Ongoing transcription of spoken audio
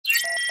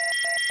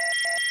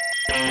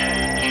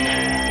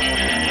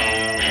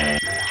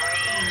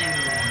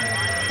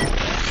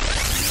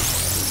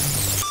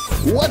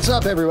What's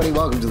up, everybody?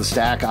 Welcome to The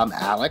Stack. I'm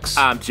Alex.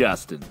 I'm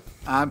Justin.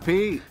 I'm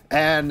Pete.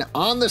 And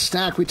on The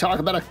Stack, we talk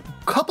about a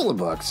couple of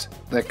books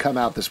that come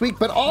out this week,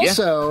 but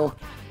also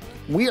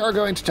we are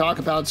going to talk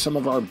about some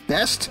of our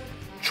best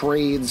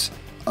trades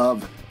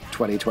of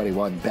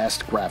 2021,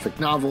 best graphic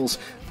novels,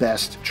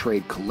 best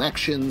trade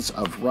collections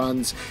of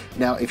runs.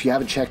 Now, if you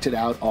haven't checked it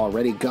out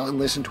already, go and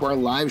listen to our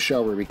live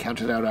show where we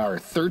counted out our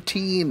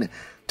 13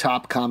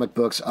 top comic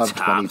books of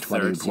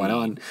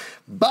 2021.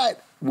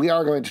 But we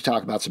are going to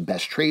talk about some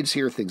best trades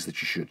here, things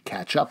that you should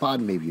catch up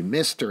on, maybe you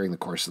missed during the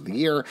course of the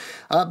year.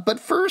 But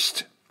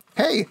first,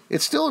 hey,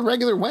 it's still a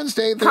regular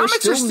Wednesday.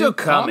 Comics are still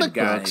coming, comic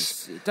guys.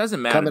 books It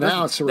doesn't matter. coming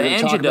out, so we're going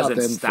to talk about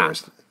them stop.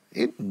 first.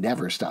 It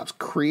never stops.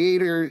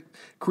 Creators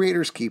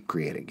keep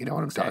creating. You know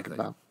what I'm talking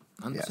about?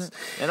 100%. Yes.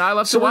 And I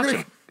love to watch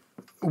it.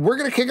 We're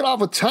going to kick it off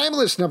with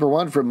Timeless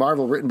 #1 from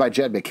Marvel, written by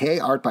Jed MacKay,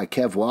 art by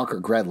Kev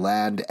Walker, Greg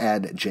Land,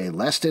 and Jay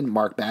Leisten,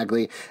 Mark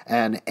Bagley,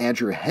 and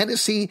Andrew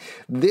Hennessy.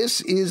 This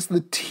is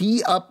the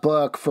tee-up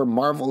book for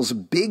Marvel's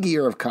big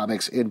year of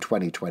comics in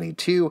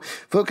 2022,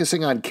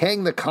 focusing on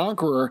Kang the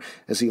Conqueror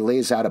as he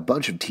lays out a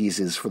bunch of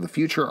teases for the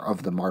future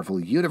of the Marvel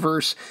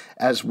Universe,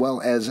 as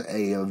well as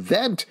an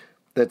event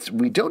that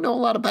we don't know a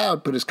lot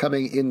about, but is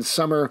coming in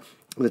summer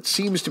that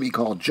seems to be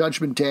called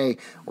Judgment Day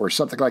or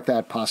something like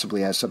that,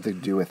 possibly has something to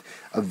do with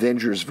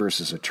Avengers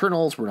versus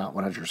Eternals. We're not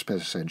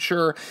 100%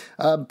 sure.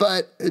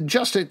 But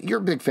Justin, you're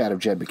a big fan of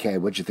Jed MacKay.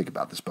 What'd you think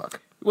about this book?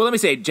 Well, let me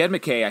say, Jed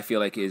MacKay, I feel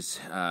like,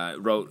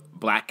 wrote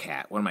Black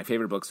Cat, one of my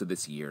favorite books of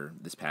this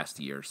past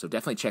year. So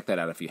definitely check that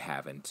out if you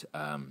haven't.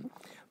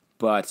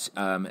 But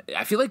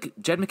I feel like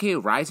Jed MacKay,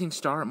 rising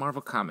star at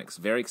Marvel Comics.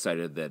 Very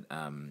excited that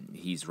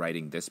he's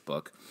writing this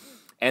book.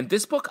 And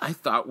this book I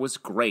thought was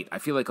great. I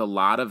feel like a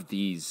lot of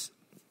these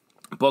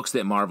books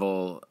that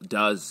Marvel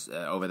does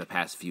over the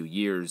past few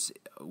years,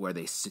 where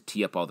they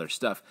tee up all their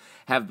stuff,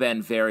 have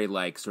been very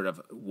sort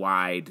of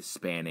wide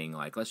spanning,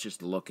 let's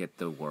just look at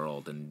the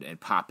world and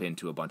pop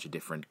into a bunch of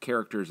different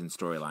characters and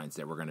storylines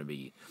that we're going to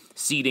be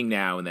seeding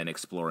now and then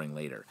exploring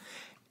later.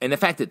 And the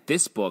fact that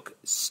this book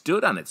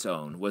stood on its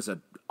own was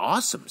an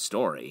awesome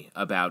story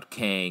about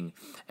Kang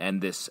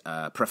and this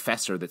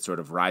professor that sort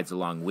of rides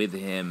along with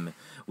him.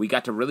 We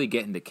got to really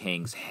get into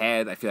Kang's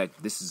head. I feel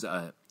like this is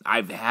I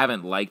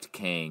haven't liked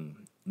Kang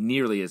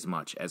nearly as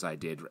much as I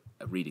did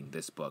reading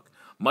this book.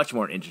 Much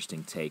more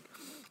interesting take.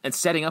 And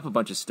setting up a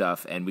bunch of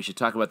stuff, and we should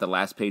talk about the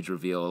last page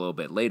reveal a little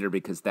bit later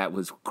because that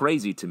was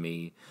crazy to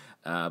me,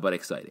 but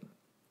exciting.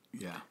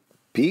 Yeah.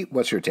 Pete,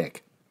 what's your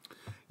take?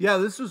 Yeah,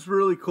 this was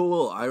really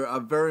cool. I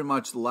very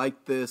much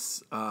like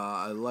this.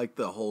 I like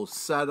the whole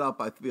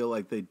setup. I feel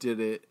like they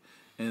did it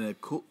in a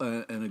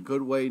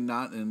good way,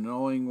 not in an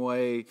annoying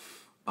way.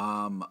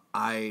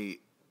 The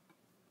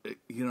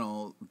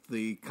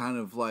kind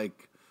of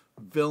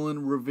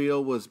villain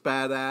reveal was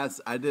badass.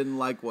 I didn't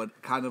like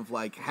what kind of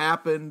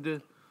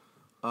happened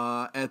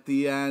at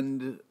the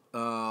end,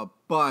 or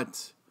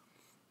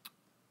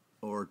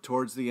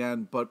towards the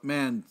end. But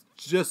man,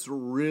 just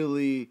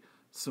really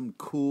some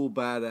cool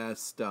badass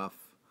stuff.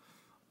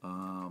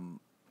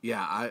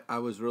 I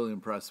was really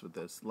impressed with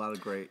this. A lot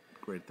of great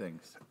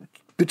things.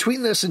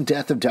 Between this and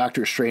Death of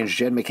Doctor Strange,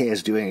 Jed MacKay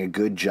is doing a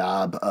good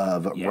job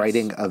of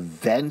writing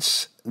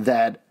events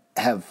that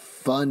have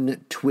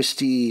fun,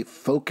 twisty,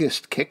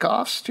 focused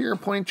kickoffs, to your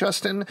point,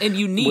 Justin. And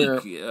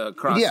unique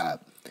across. Yeah.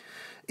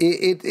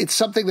 It's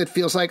something that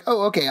feels like,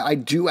 oh, okay, I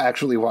do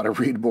actually want to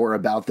read more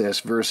about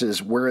this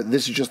versus where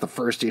this is just the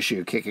first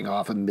issue kicking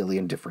off a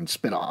million different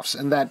spinoffs.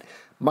 And that,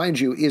 mind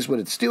you, is what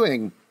it's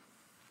doing.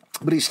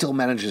 But he still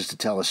manages to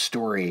tell a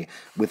story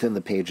within the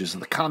pages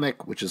of the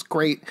comic, which is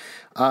great.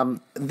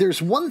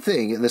 There's one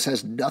thing, and this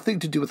has nothing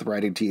to do with the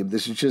writing team.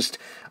 This is just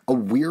a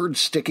weird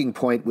sticking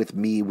point with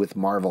me with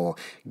Marvel.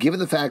 Given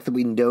the fact that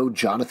we know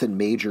Jonathan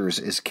Majors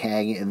is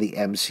Kang in the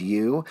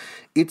MCU,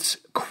 it's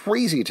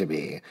crazy to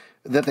me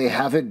that they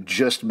haven't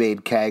just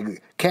made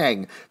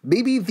Kang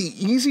maybe the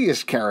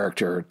easiest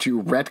character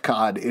to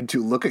retcon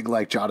into looking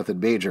like Jonathan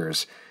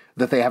Majors,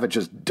 that they haven't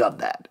just done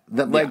that.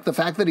 The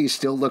fact that he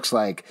still looks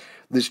like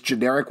this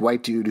generic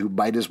white dude who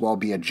might as well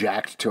be a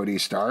jacked Tony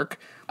Stark.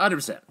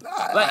 100%.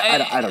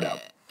 I don't know.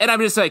 And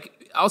I'm just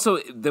also,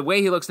 the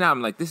way he looks now,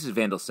 I'm like, this is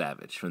Vandal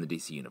Savage from the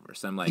DC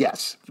Universe. I'm like,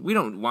 yes, we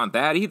don't want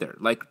that either.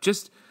 I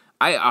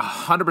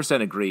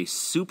 100% agree.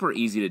 Super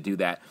easy to do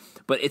that.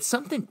 But it's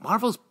something,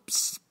 Marvel's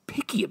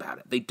picky about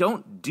it. They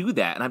don't do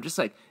that. And I'm just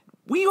like,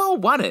 we all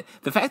want it.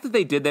 The fact that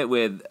they did that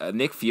with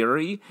Nick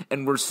Fury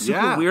and we're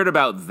super weird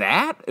about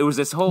that. It was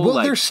this whole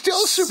they're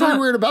still super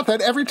weird about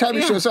that. Every time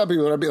he shows up,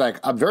 people will be like,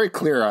 I'm very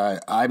clear.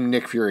 I'm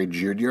Nick Fury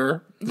Jr.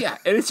 Yeah.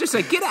 And it's just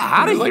get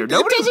out of here.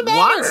 Nobody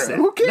wants that.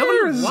 Who cares?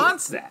 Nobody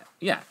wants that.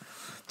 Yeah.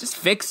 Just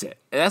fix it.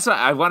 And that's what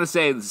I want to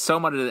say. So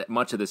much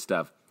of this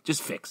stuff,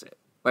 just fix it.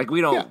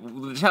 We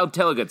don't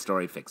tell a good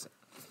story, fix it.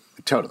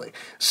 Totally.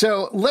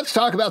 So let's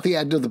talk about the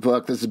end of the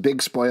book. There's a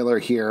big spoiler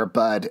here,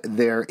 but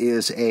there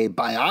is a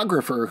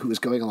biographer who is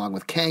going along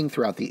with Kang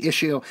throughout the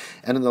issue.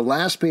 And in the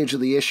last page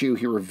of the issue,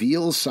 he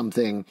reveals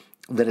something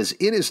that is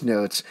in his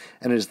notes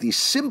and is the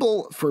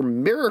symbol for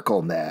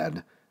Miracle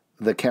Man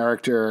the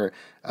character.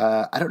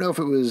 I don't know if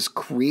it was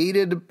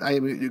created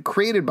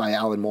by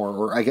Alan Moore,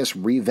 or I guess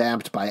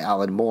revamped by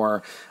Alan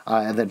Moore,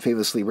 and then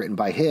famously written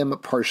by him,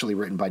 partially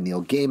written by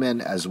Neil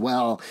Gaiman as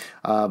well.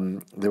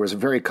 There was a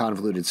very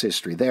convoluted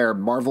history there.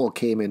 Marvel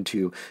came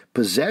into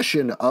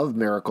possession of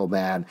Miracle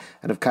Man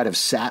and have kind of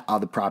sat on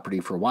the property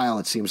for a while.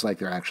 It seems like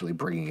they're actually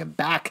bringing him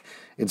back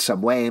in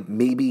some way.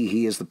 Maybe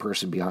he is the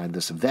person behind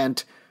this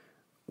event.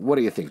 What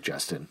do you think,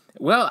 Justin?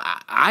 Well,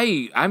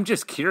 I'm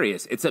just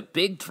curious. It's a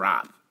big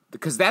drop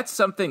because that's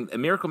something, a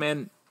Miracle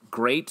Man,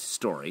 great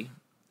story.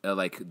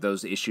 Like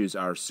those issues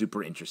are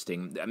super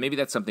interesting. Maybe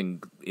that's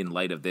something in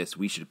light of this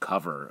we should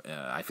cover.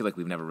 I feel like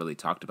we've never really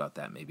talked about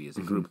that maybe as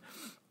a group.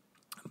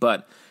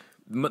 But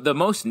the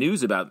most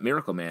news about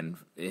Miracle Man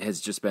has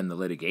just been the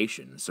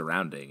litigation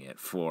surrounding it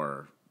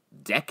for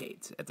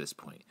decades at this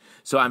point.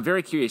 So I'm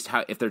very curious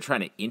if they're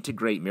trying to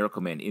integrate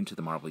Miracle Man into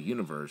the Marvel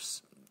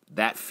Universe.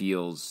 That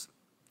feels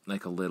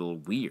like a little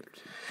weird.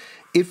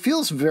 It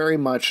feels very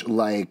much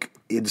like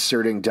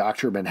inserting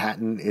Dr.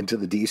 Manhattan into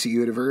the DC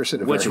universe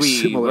in a Which very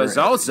similar... was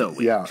also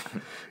weird. Yeah.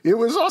 It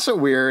was also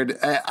weird.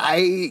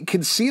 I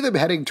can see them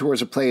heading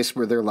towards a place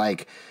where they're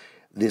like,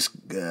 this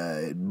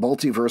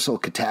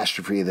multiversal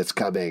catastrophe that's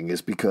coming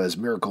is because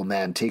Miracle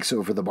Man takes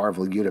over the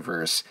Marvel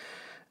universe.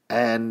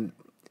 And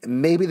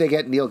maybe they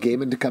get Neil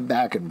Gaiman to come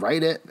back and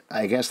write it.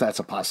 I guess that's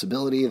a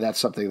possibility. That's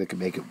something that can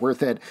make it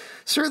worth it.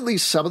 Certainly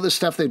some of the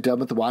stuff they've done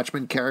with the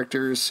Watchmen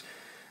characters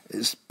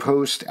is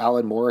post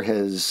Alan Moore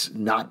has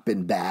not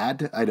been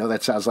bad. I know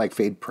that sounds like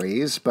faint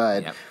praise,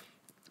 but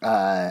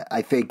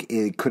I think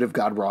it could have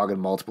gone wrong in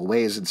multiple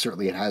ways, and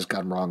certainly it has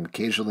gone wrong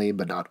occasionally,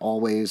 but not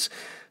always.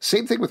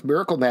 Same thing with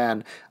Miracle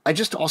Man. I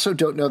just also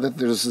don't know that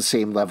there's the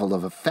same level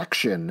of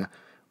affection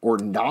or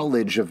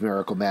knowledge of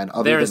Miracle Man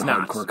other than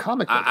hardcore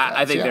comic book fans.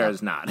 I think there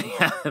is not.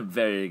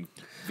 Very,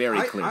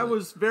 very clear. I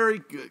was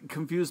very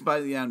confused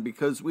by the end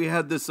because we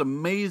had this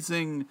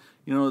amazing,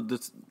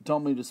 this,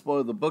 don't mean to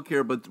spoil the book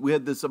here, but we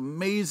had this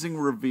amazing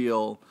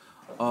reveal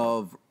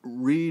of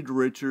Reed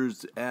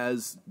Richards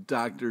as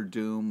Dr.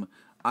 Doom.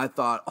 I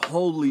thought,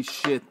 holy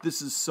shit,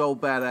 this is so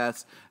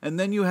badass. And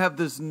then you have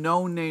this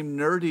no-name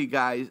nerdy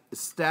guy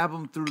stab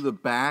him through the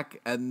back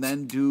and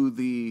then do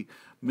the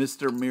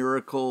Mr.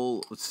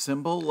 Miracle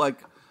symbol. Like,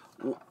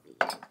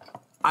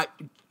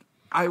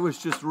 I was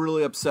just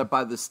really upset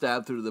by the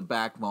stab through the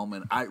back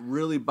moment. It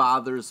really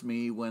bothers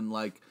me when,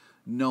 like,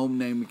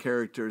 no-name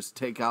characters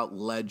take out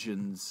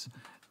legends.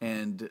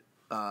 And,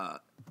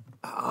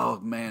 oh,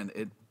 man,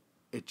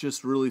 it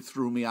just really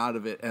threw me out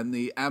of it. And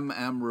the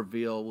MM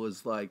reveal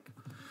was like,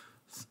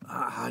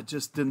 I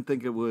just didn't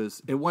think it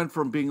was. It went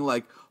from being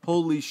like,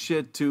 holy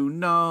shit, to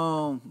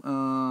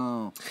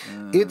no.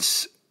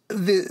 It's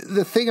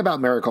the thing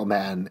about Miracle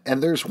Man,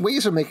 and there's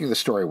ways of making the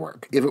story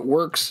work. If it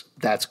works,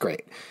 that's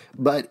great.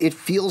 But it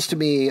feels to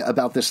me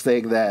about this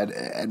thing that,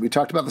 and we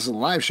talked about this in the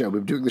live show,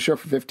 we've been doing the show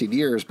for 15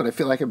 years, but I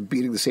feel like I'm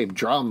beating the same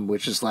drum,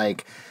 which is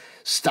like,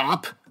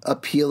 stop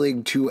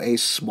appealing to a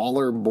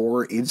smaller,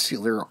 more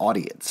insular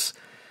audience.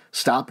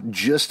 Stop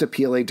just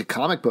appealing to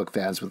comic book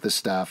fans with this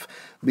stuff,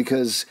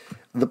 because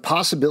the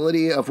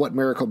possibility of what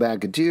Miracle Man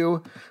could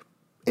do,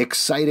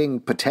 exciting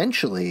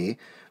potentially,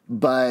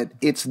 but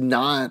it's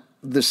not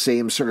the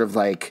same sort of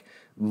like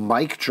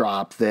mic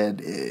drop that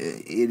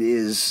it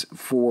is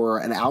for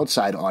an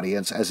outside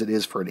audience as it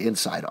is for an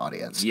inside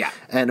audience. Yeah.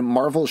 And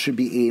Marvel should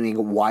be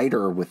aiming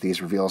wider with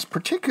these reveals,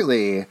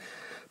 particularly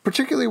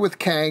with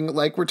Kang,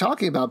 like we're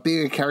talking about,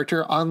 being a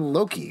character on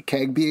Loki,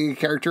 Kang being a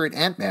character in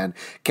Ant-Man,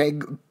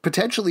 Kang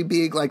potentially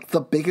being like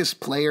the biggest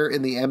player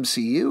in the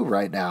MCU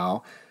right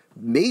now,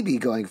 maybe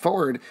going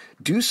forward,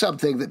 do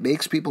something that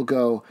makes people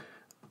go,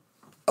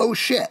 oh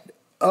shit,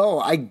 oh,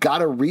 I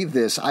gotta read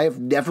this. I have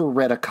never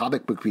read a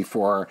comic book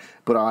before,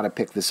 but I want to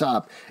pick this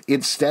up,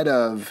 instead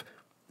of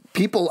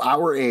people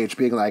our age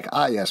being like,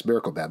 ah yes,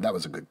 Miracle Man, that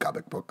was a good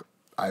comic book.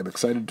 I'm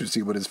excited to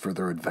see what his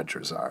further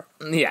adventures are.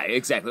 Yeah,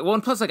 exactly. Well,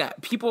 and plus,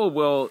 like, people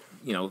will,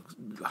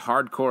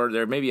 hardcore,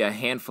 there may be a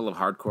handful of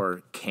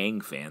hardcore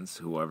Kang fans,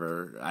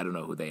 whoever, I don't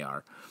know who they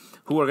are,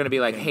 who are going to be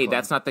like, hey,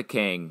 that's not the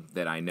Kang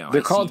that I know.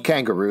 They're called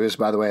kangaroos,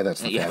 by the way.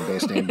 That's the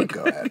fan-based name, but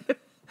go ahead.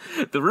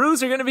 The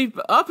Roos are going to be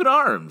up in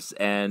arms,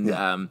 and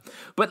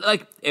but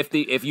like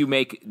if you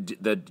make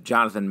the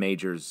Jonathan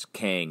Majors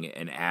Kang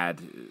and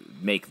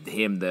make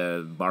him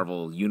the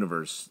Marvel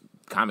Universe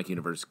comic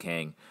universe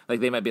Kang, like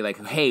they might be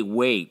like, hey,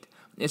 wait,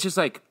 it's just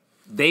like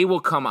they will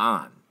come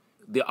on.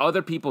 The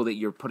other people that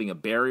you're putting a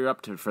barrier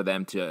up to for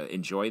them to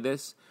enjoy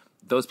this,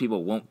 those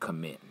people won't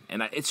come in,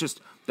 and it's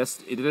just they're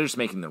just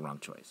making the wrong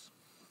choice.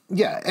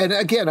 Yeah, and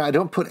again, I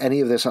don't put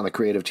any of this on the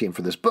creative team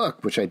for this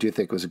book, which I do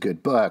think was a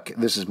good book.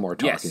 This is more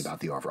talking about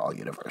the overall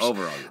universe.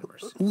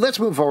 Let's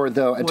move forward,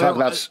 though, and talk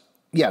about...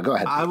 Yeah, go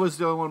ahead. I was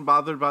the only one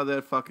bothered by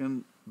that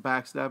fucking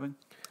backstabbing.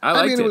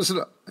 I mean, it was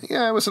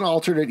an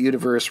alternate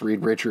universe,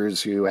 Reed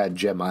Richards, who had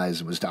gem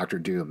eyes and was Dr.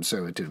 Doom,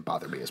 so it didn't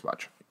bother me as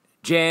much.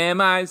 Jam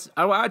eyes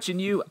are watching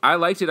you. I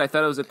liked it. I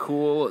thought it was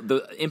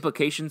the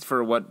implications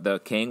for what the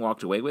Kang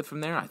walked away with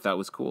from there, I thought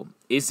was cool.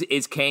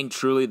 Is Kang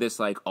truly this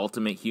like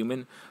ultimate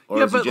human?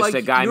 Or is he just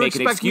a guy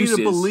making excuses?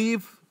 Me to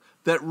believe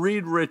that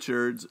Reed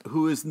Richards,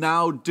 who is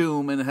now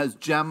Doom and has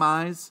gem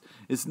eyes,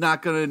 is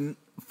not going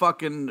to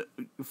fucking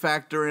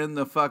factor in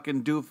the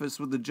fucking doofus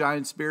with the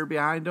giant spear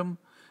behind him?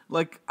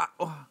 Like,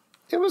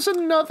 it was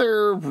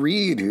another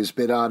Reed who's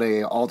been on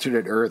a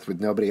alternate Earth with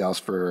nobody else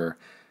for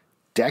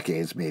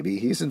decades, maybe.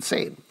 He's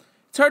insane.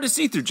 It's hard to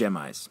see through gem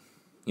eyes,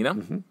 you know?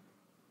 Mm-hmm.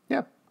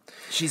 Yeah.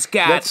 She's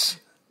got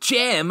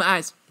gem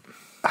eyes.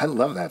 I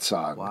love that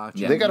song.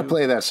 They got to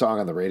play that song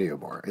on the radio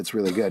more. It's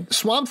really good.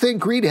 Swamp Thing,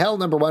 Greed Hell,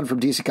 #1 from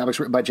DC Comics,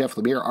 written by Jeff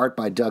Lemire, art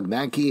by Doug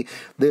Mahnke.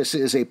 This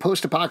is a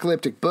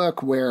post-apocalyptic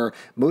book where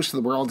most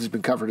of the world has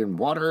been covered in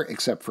water,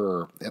 except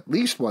for at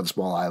least one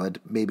small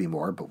island, maybe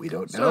more, but we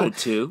don't know. So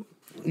two.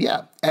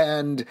 Yeah,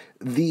 and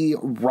the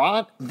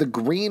rot, the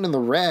green, and the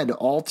red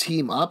all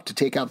team up to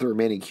take out the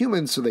remaining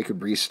humans so they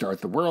could restart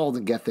the world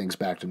and get things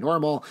back to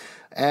normal.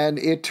 And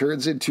it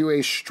turns into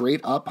a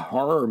straight-up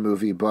horror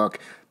movie book.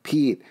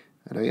 Pete,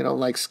 I know you don't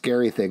like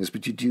scary things,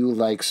 but you do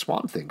like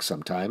Swamp Thing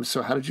sometimes.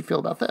 So how did you feel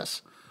about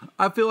this?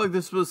 I feel like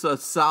this was a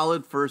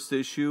solid first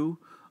issue.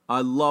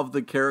 I love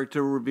the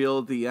character reveal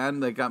at the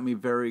end. That got me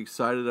very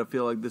excited. I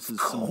feel like this is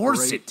some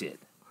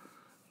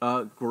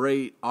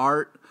great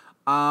art.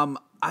 I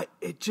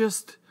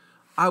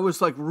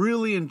was like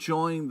really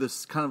enjoying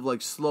this kind of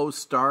like slow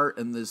start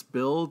and this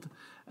build.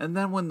 And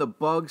then when the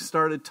bugs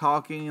started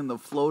talking and the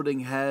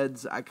floating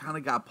heads, I kind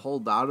of got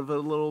pulled out of it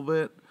a little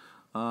bit.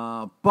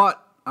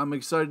 But I'm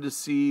excited to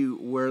see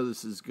where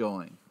this is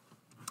going.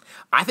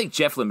 I think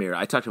Jeff Lemire,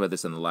 I talked about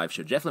this on the live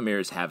show, Jeff Lemire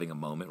is having a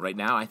moment right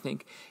now. I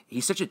think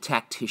he's such a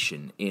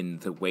tactician in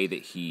the way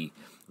that he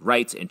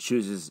writes and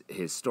chooses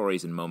his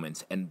stories and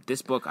moments. And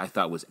this book I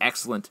thought was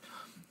excellent.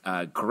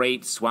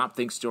 Great Swamp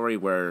Thing story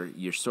where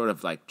you're sort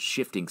of like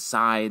shifting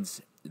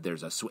sides.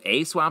 There's a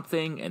Swamp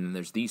Thing and then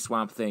there's the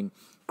Swamp Thing.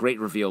 Great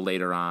reveal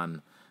later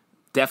on.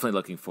 Definitely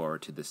looking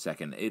forward to the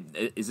second.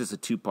 Is this a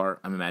two-part?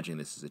 I'm imagining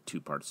this is a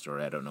two-part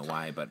story. I don't know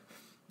why, but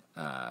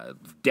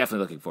definitely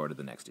looking forward to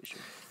the next issue.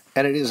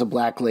 And it is a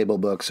Black Label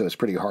book, so it's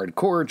pretty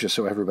hardcore, just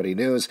so everybody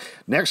knows.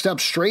 Next up,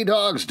 Stray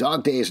Dogs,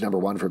 Dog Days,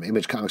 #1 from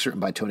Image Comics, written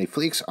by Tony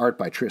Fleecs, art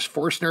by Trish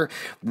Forstner.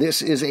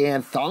 This is an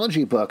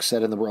anthology book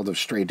set in the world of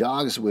stray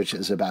dogs, which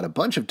is about a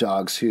bunch of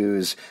dogs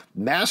whose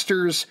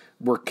masters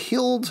were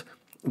killed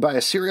by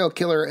a serial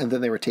killer, and then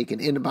they were taken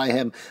in by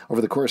him.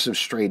 Over the course of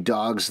Stray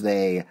Dogs,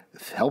 they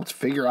helped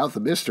figure out the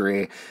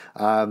mystery.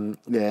 And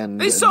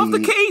they solved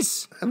the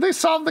case! And they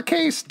solved the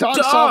case.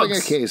 Dogs solving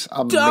a case.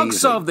 Amazing. Dogs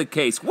solved the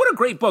case. What a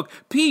great book.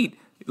 Pete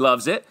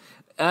loves it.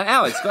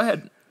 Alex, go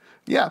ahead.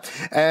 Yeah,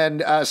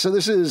 and so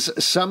this is,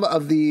 some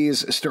of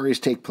these stories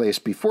take place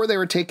before they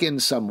were taken,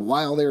 some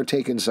while they were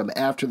taken, some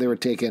after they were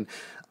taken.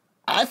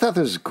 I thought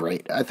this was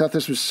great. I thought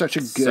this was such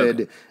a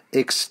good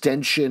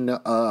extension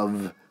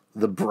of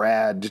the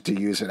Brad, to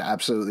use an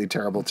absolutely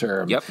terrible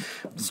term. Yep,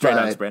 straight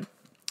on Brad.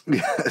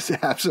 Yes,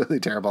 absolutely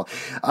terrible.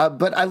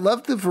 But I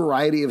love the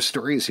variety of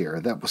stories here.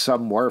 That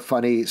some were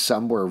funny,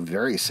 some were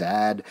very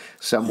sad,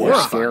 some were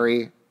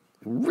scary.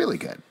 Really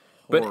good.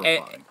 But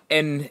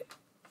and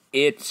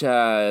it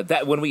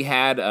that when we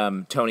had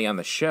Tony on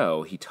the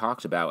show, he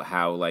talked about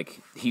how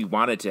like he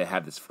wanted to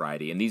have this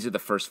variety, and these are the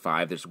first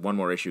 5. There's one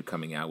more issue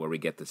coming out where we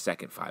get the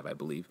second 5, I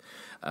believe,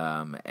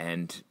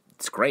 and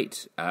it's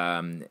great.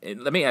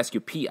 Let me ask you,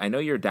 Pete. I know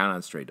you're down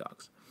on Stray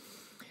Dogs.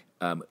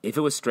 If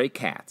it was Stray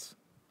Cats,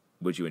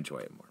 would you enjoy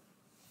it more?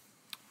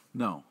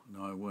 No,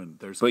 I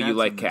wouldn't. There's but cats you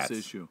like in cats. This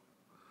issue.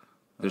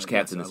 There's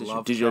cats in this issue.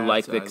 Did cats. you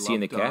like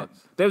seeing the cat?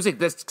 There was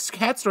this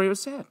cat story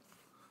was sad.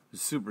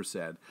 Super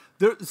sad.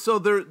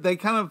 They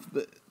kind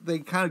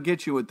of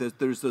get you with this.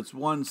 There's this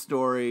one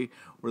story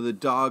where the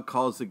dog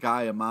calls the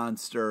guy a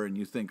monster, and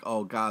you think,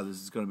 oh god,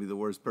 this is going to be the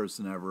worst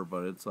person ever,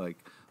 but it's like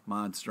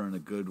monster in a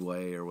good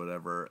way or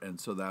whatever. And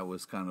so that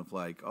was kind of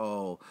like,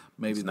 oh,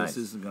 maybe this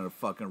isn't going to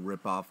fucking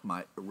rip out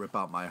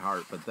my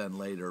heart, but then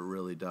later it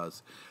really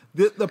does.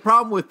 The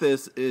problem with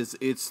this is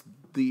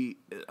and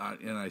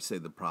I say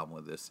the problem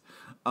with this,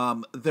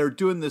 they're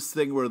doing this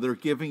thing where they're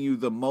giving you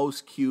the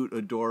most cute,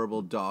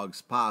 adorable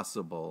dogs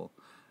possible,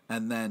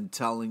 and then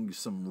telling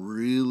some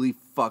really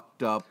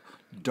fucked up,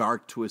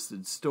 dark,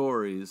 twisted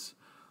stories.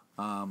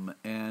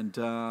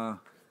 Yeah,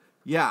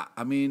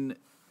 I mean,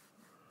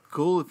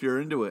 cool if you're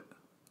into it.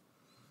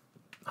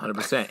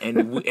 100%.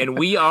 And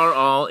we are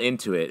all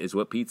into it, is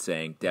what Pete's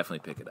saying.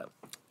 Definitely pick it up.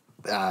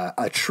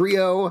 A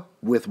trio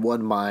with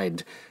one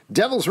mind.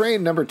 Devil's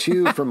Reign,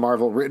 #2 from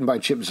Marvel, written by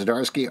Chip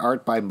Zdarsky,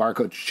 art by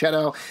Marco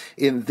Checchetto.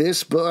 In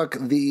this book,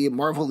 the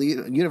Marvel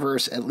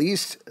Universe, at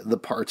least the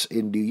parts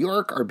in New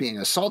York, are being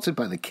assaulted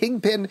by the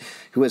Kingpin,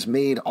 who has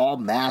made all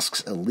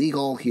masks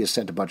illegal. He has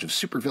sent a bunch of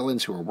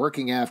supervillains who are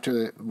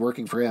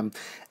working for him.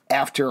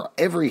 After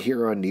every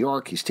hero in New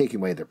York, he's taking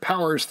away their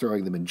powers,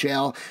 throwing them in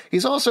jail.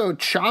 He's also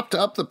chopped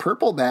up the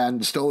Purple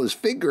Man, stole his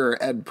finger,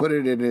 and put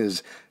it in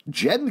his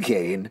Gen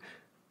cane.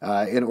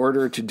 in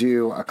order to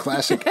do a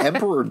classic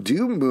Emperor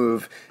Doom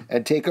move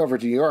and take over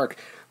New York.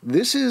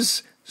 This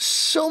is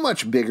so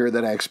much bigger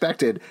than I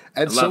expected,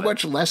 and so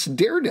much less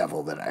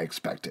Daredevil than I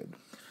expected.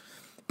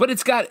 But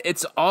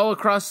it's all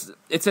across.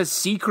 It's a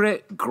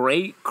secret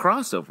great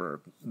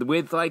crossover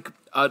with like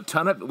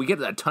we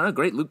get a ton of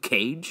great Luke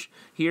Cage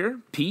here.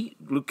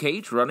 Luke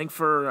Cage running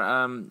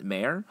for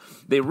mayor.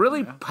 They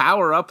really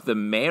power up the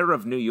mayor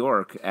of New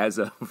York as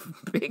a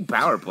big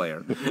power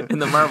player in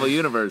the Marvel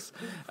universe.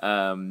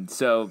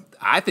 So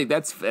I think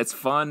that's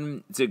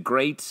fun. It's a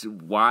great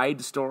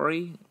wide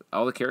story.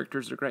 All the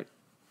characters are great.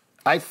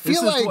 I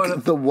feel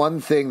like the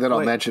one thing that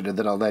I'll mention, and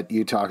then I'll let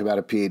you talk about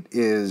it, Pete,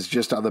 is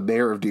just on the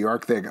Mayor of New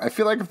York thing. I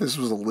feel like if this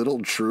was a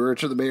little truer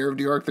to the Mayor of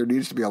New York, there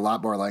needs to be a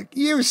lot more like,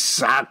 you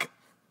suck.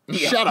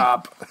 Yeah. Shut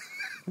up.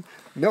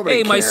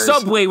 Nobody cares. My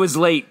subway was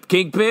late,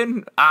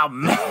 Kingpin. Oh,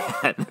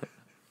 man.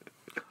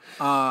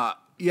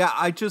 Yeah,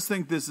 I just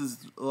think this is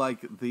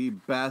like the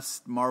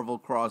best Marvel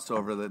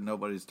crossover that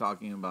nobody's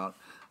talking about.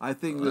 I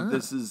think that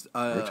this is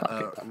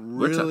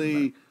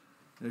really...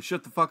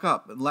 Shut the fuck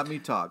up and let me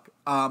talk.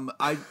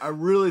 I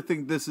really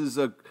think this is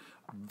a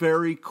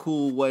very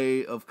cool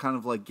way of kind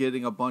of like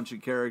getting a bunch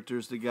of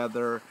characters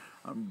together.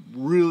 I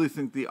really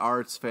think the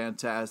art's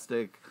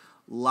fantastic.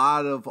 A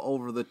lot of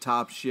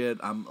over-the-top shit.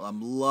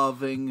 I'm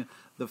loving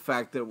the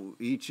fact that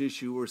each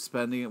issue we're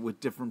spending it with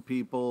different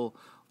people.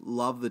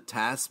 Love the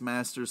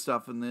Taskmaster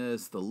stuff in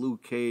this, the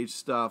Luke Cage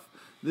stuff.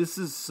 This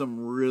is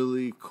some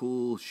really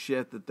cool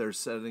shit that they're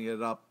setting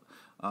it up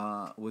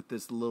with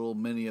this little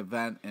mini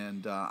event,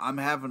 and I'm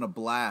having a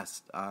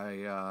blast.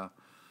 I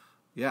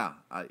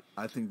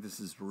think this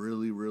is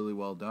really, really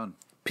well done.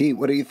 Pete,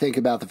 what do you think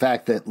about the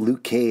fact that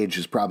Luke Cage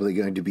is probably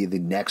going to be the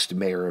next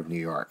mayor of New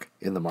York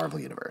in the Marvel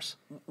universe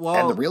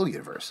and the real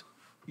universe?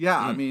 Yeah,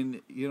 I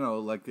mean,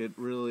 like it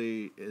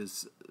really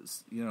is.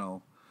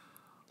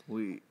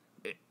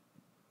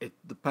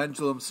 The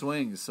pendulum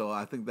swings, so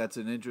I think that's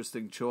an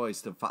interesting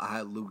choice to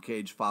have Luke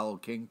Cage follow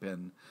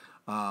Kingpin,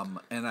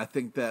 and I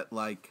think that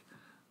like.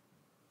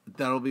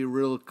 That'll be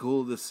real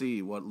cool to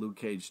see what Luke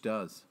Cage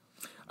does.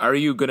 Are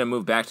you going to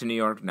move back to New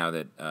York now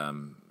that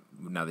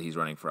he's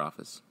running for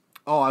office?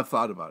 Oh, I've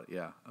thought about it.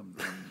 Yeah, I'm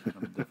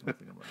definitely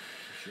thinking about it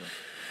for sure.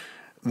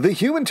 The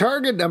Human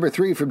Target,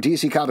 #3 from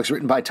DC Comics,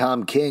 written by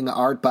Tom King,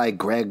 art by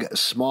Greg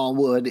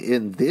Smallwood.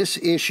 In this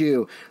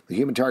issue, the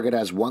Human Target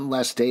has one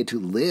less day to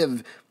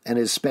live and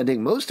is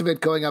spending most of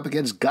it going up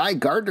against Guy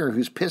Gardner,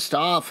 who's pissed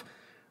off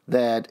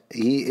that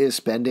he is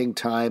spending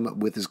time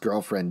with his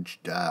girlfriend,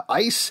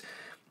 Ice.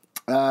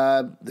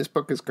 This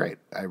book is great.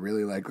 I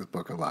really like this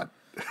book a lot.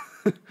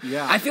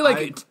 Yeah, I feel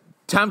like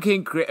Tom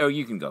King. Oh,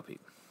 you can go,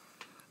 Pete.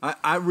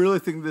 I really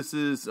think this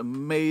is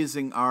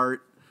amazing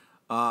art.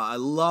 I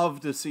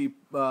love to see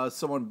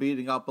someone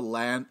beating up a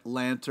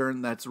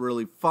lantern. That's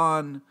really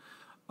fun.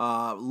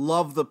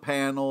 Love the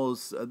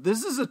panels.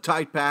 This is a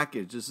tight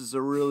package. This is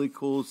a really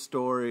cool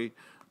story.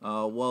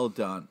 Well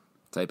done.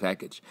 Tight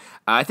package.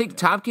 I think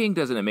Tom King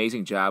does an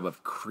amazing job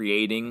of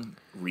creating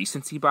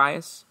recency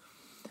bias.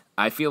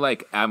 I feel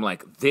like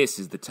this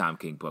is the Tom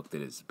King book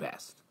that is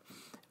best.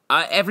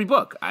 Every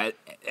book,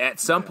 at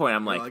some point,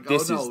 I'm like,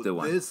 this is the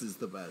one. This is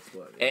the best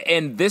one.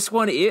 And this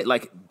one is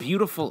like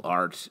beautiful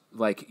art.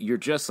 Like you're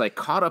just like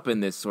caught up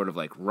in this sort of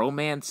like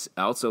romance.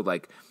 Also,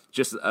 like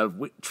just a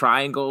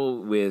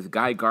triangle with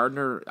Guy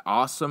Gardner,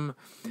 awesome.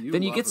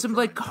 Then you get some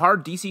like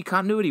hard DC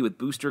continuity with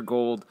Booster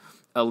Gold,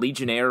 a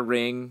Legionnaire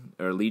ring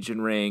or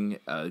Legion ring,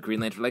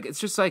 Green Lantern. Like it's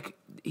just like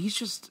he's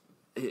just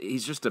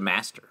a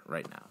master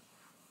right now.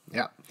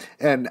 Yeah.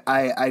 And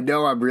I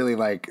know I'm really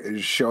like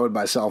showing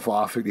myself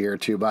off here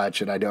too much.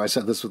 And I know I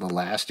said this with the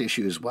last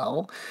issue as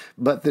well,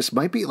 but this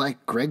might be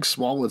like Greg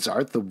Smallwood's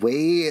art. The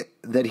way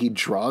that he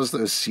draws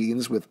those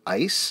scenes with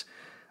Ice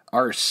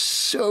are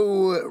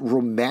so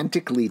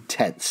romantically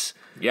tense.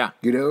 Yeah.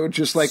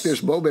 Just like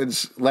there's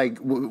moments like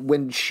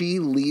when she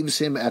leaves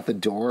him at the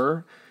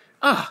door.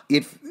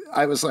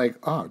 I was like,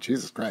 oh,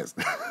 Jesus Christ.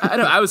 I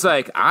know. I was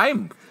like,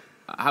 I'm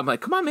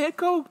like, come on, man,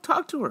 go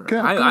talk to her.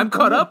 I'm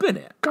caught up in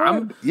it.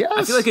 Yes.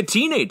 I feel like a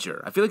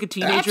teenager.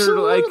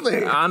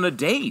 Absolutely. Like on a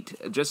date,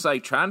 just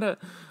like trying to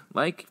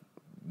like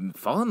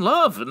fall in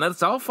love, and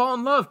let's all fall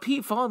in love.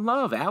 Pete, fall in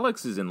love.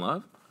 Alex is in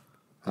love.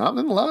 I'm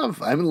in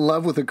love. I'm in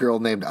love with a girl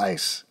named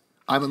Ice.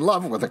 I'm in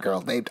love with a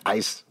girl named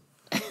Ice.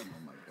 Oh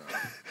my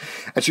God.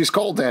 And she's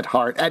cold at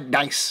heart and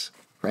nice,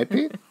 right,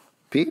 Pete?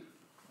 Pete?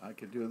 I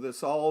could do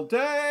this all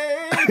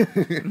day.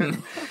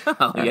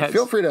 Yes.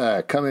 Feel free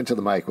to come into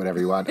the mic whenever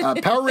you want.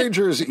 Power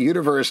Rangers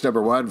Universe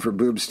 #1 from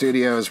Boom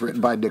Studios,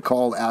 written by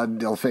Nicole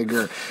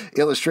Andelfinger,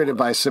 illustrated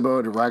by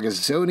Simone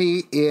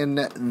Ragazzoni.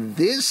 In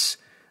this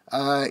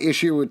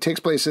issue, it takes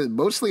place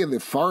mostly in the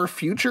far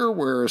future,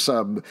 where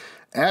some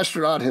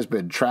astronaut has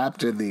been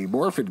trapped in the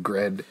morphin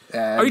grid.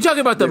 Are you talking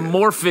about the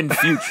morphin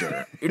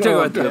future? You're talking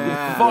about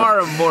the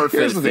far morphin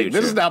Here's the thing. future.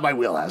 This is not my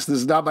wheelhouse.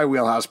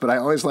 But I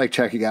always like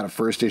checking out a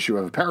first issue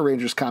of a Power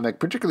Rangers comic,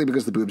 particularly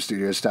because the Boom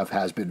Studios stuff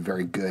has been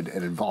very good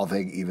and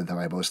involving, even though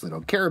I mostly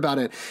don't care about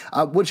it.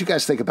 What do you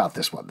guys think about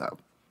this one, though?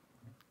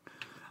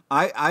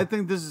 I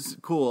think this is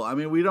cool. I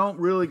mean, we don't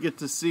really get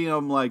to see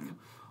them like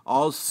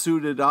all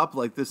suited up.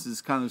 Like this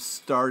is kind of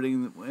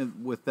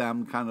starting with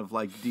them kind of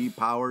like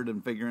depowered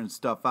and figuring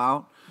stuff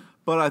out.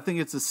 But I think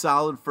it's a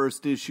solid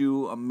first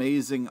issue,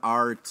 amazing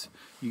art.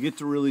 You get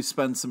to really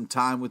spend some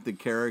time with the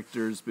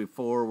characters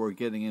before we're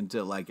getting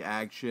into like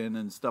action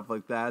and stuff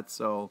like that.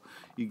 So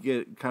you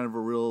get kind of a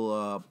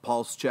real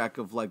pulse check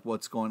of like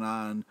what's going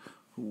on,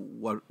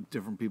 what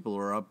different people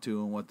are up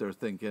to and what they're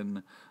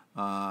thinking.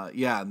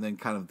 And then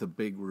kind of the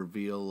big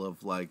reveal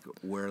of like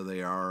where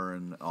they are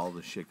and all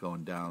the shit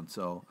going down.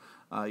 So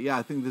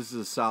I think this is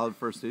a solid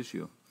first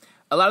issue.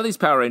 A lot of these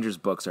Power Rangers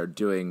books are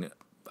doing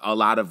a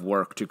lot of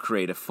work to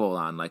create a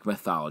full-on like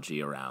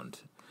mythology around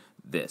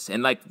this,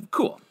 and like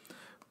cool.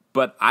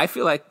 But I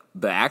feel like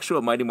the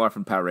actual Mighty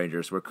Morphin Power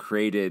Rangers were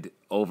created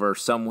over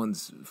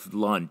someone's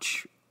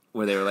lunch,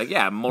 where they were like,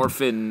 "Yeah,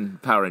 Morphin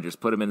Power Rangers,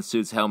 put them in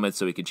suits, helmets,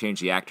 so we can change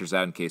the actors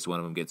out in case one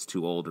of them gets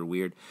too old or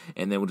weird,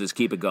 and then we'll just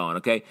keep it going,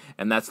 okay?"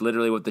 And that's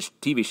literally what the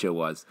TV show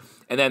was.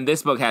 And then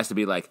this book has to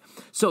be like,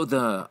 so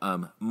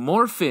the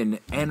Morphin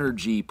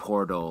energy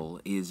portal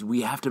is,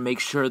 we have to make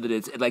sure that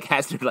it like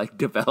has to like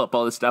develop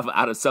all this stuff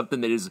out of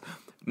something that is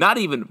not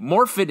even,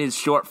 Morphin is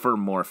short for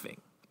morphing,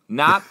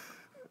 not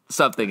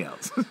something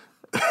else.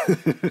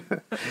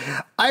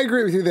 I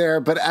agree with you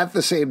there, but at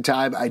the same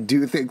time, I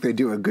do think they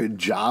do a good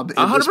job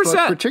in this book,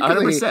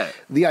 particularly 100%.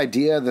 The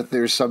idea that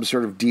there's some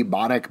sort of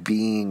demonic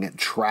being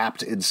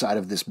trapped inside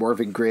of this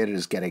morphing grid and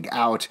is getting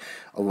out,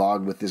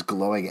 along with this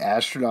glowing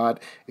astronaut.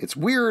 It's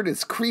weird,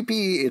 it's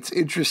creepy, it's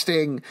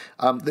interesting.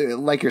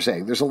 Like you're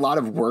saying, there's a lot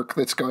of work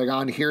that's going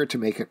on here to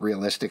make it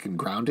realistic and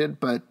grounded,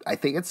 but I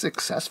think it's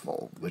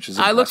successful, which is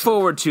impressive. I look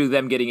forward to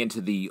them getting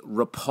into the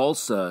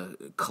Repulsa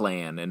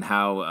clan and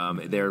how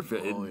their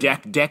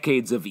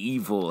decades of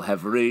evil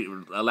have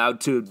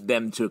allowed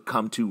them to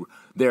come to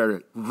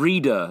their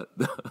Rita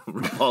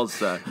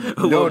Repulsa.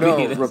 No,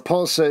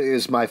 Repulsa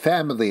is my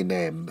family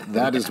name.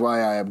 That is why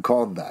I am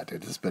called that.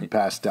 It has been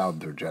passed down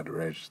through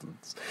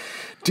generations.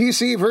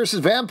 DC versus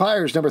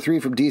Vampires, number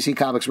 3 from DC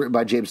Comics, written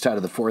by James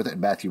Tynion IV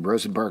and Matthew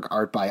Rosenberg,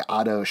 art by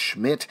Otto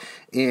Schmidt.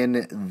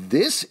 In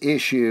this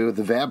issue,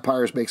 the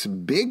Vampires make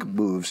some big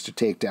moves to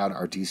take down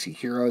our DC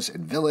heroes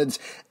and villains.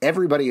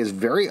 Everybody is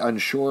very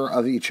unsure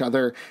of each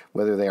other,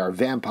 whether they are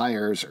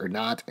vampires or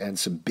not, and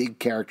some big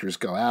characters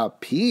go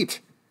out. Pete,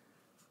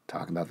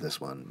 talk about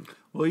this one.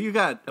 Well, you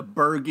got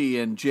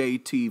Bergie and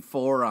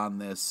JT4 on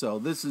this, so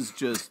this is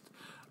just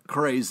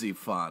crazy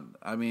fun.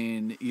 I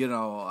mean,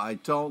 I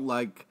don't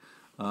like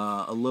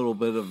a little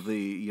bit of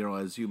the,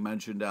 as you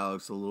mentioned,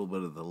 Alex, a little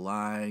bit of the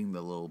lying,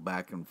 the little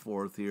back and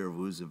forth here of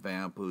who's a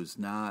vamp, who's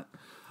not.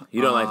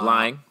 You don't like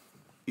lying?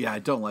 Yeah, I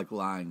don't like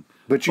lying.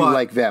 But you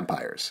like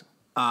vampires.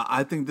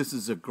 I think this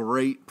is a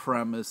great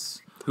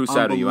premise. Whose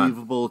side are you on?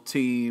 Unbelievable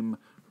team,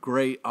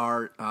 great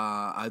art.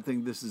 I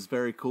think this is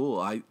very cool.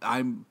 I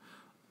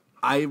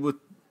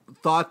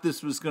thought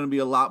this was going to be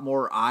a lot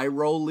more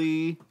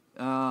eye-rolly,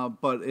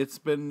 but it's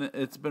been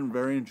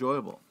very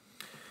enjoyable.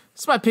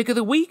 It's my pick of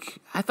the week.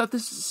 I thought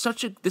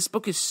this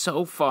book is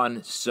so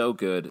fun, so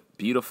good,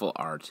 beautiful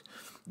art.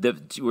 We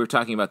were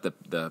talking about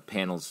the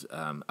panels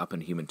up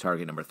in Human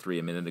Target number 3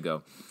 a minute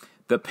ago.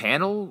 The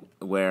panel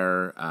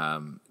where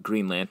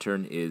Green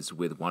Lantern is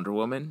with Wonder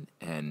Woman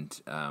and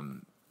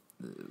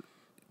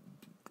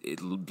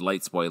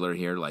light spoiler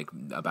here, like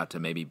about to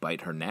maybe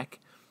bite her neck.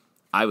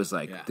 I was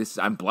like,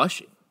 I'm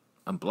blushing.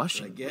 I'm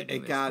blushing.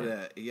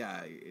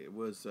 It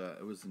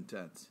was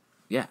intense.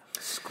 Yeah,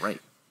 it's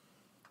great.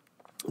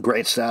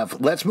 Great stuff.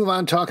 Let's move on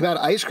and talk about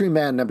Ice Cream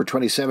Man, number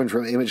 27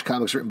 from Image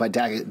Comics, written by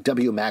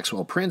W.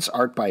 Maxwell Prince,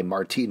 art by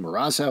Martin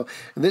Morazzo.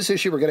 In this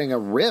issue, we're getting a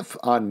riff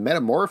on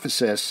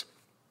Metamorphosis,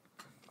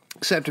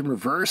 except in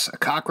reverse. A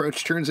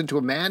cockroach turns into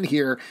a man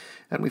here,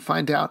 and we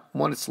find out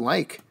what it's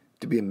like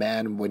to be a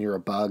man when you're a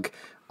bug.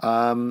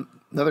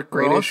 Another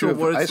great issue of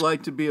what it's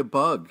like to be a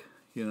bug,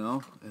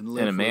 and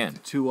live a man.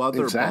 with 2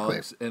 other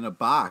bugs in a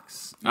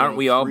box. Aren't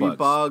we all 3 bugs?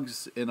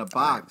 bugs in a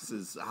box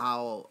is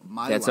how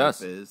my That's life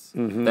us. is.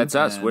 Mm-hmm. That's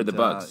us. We're the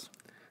bugs.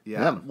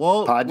 Yeah.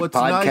 Well, what's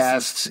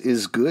podcasts nice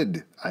is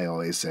good, I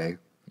always say.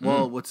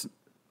 Well,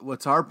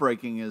 what's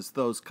heartbreaking is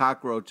those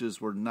cockroaches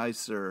were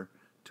nicer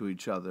to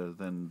each other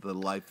than the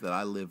life that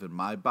I live in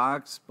my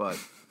box, but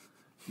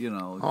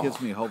it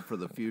gives me hope for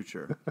the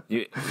future.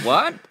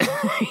 What?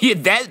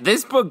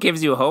 This book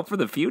gives you hope for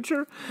the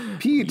future?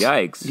 Pete,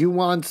 yikes! You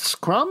want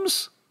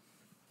crumbs?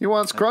 You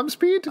want crumbs,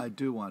 Pete? I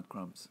do want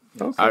crumbs.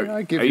 Yes. Okay,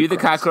 I give are you the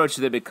crumbs. cockroach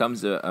that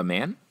becomes a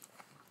man?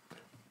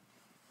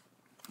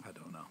 I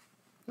don't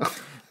know.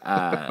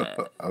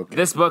 Okay.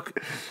 This book,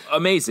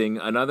 amazing.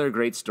 Another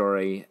great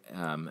story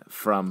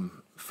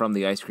from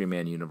the Ice Cream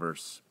Man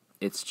universe.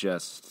 It's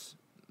just...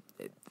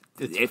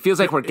 It feels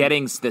like we're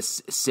getting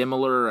this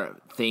similar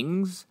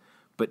things,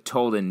 but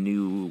told in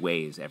new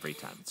ways every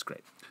time. It's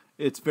great.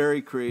 It's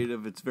very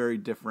creative. It's very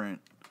different.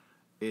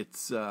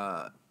 It's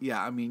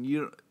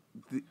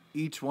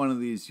each one of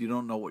these you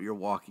don't know what you're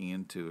walking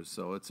into,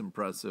 so it's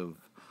impressive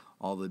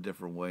all the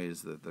different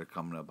ways that they're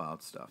coming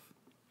about stuff.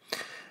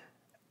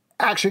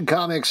 Action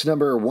Comics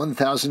number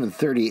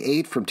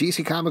 1038 from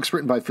DC Comics,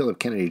 written by Philip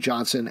Kennedy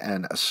Johnson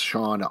and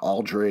Sean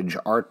Aldridge,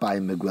 art by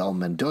Miguel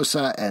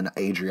Mendoza and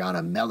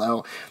Adriana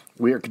Mello.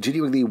 We are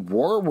continuing the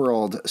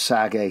Warworld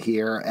saga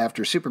here.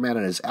 After Superman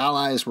and his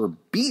allies were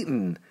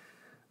beaten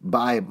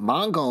by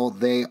Mongol,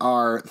 they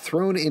are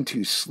thrown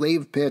into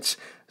slave pits.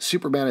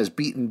 Superman is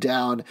beaten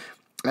down.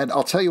 And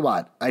I'll tell you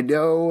what, I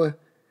know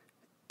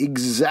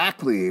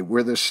exactly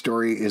where this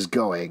story is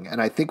going,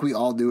 and I think we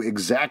all knew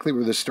exactly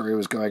where this story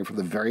was going from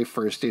the very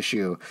first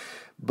issue,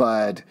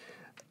 but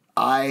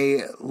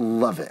I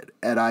love it,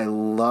 and I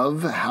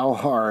love how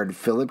hard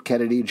Philip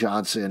Kennedy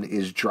Johnson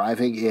is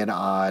driving in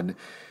on,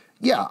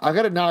 I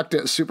got to knock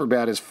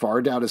Superman as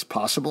far down as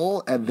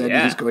possible, and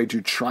then he's going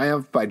to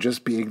triumph by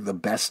just being the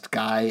best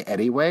guy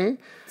anyway.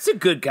 He's a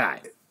good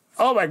guy.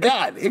 Oh my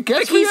God, it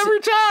gets me every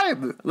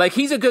time. Like,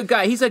 he's a good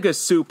guy. He's like a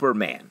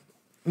Superman.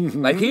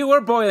 Mm-hmm. Like,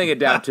 we're boiling it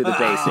down to the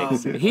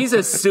basics. He's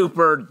a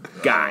super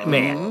guy,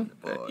 man.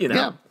 You know,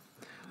 yeah,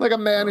 like a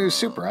man who's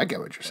super. I get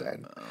what you're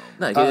saying.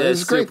 No,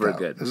 this is super great,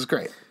 good. This is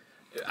great.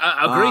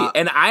 I agree,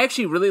 and I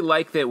actually really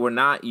like that we're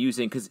not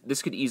using, because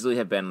this could easily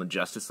have been a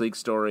Justice League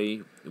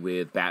story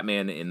with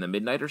Batman in the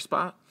Midnighter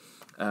spot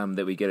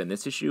that we get in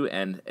this issue,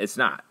 and it's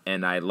not.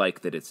 And I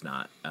like that it's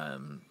not.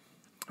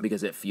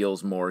 Because it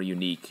feels more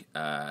unique,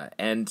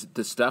 and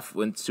the stuff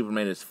when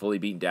Superman is fully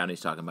beaten down,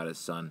 he's talking about his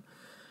son.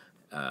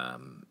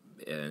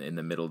 In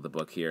the middle of the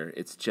book here,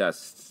 it's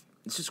just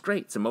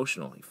great. It's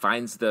emotional. He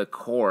finds the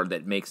core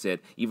that makes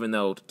it, even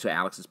though to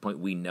Alex's point,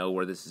 we know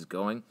where this is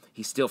going,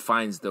 he still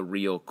finds the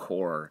real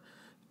core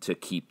to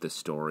keep the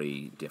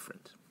story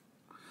different.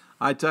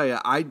 I tell you,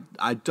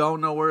 I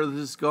don't know where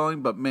this is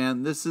going, but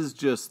man, this is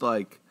just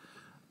like,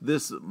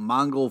 this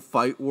Mongol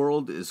fight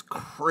world is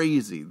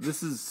crazy.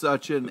 This is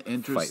such an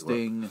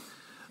interesting,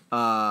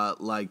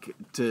 like,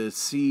 to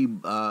see,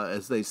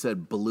 as they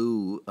said,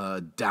 Blue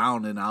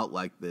down and out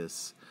like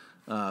this.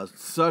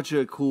 Such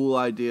a cool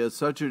idea,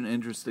 such an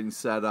interesting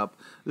setup.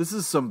 This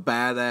is some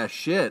badass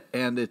shit,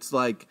 and it's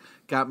like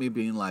got me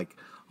being like,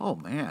 oh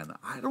man,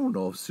 I don't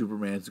know if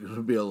Superman's going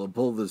to be able to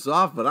pull this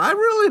off, but I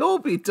really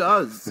hope he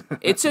does.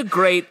 It's a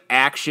great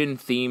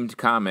action-themed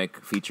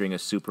comic featuring a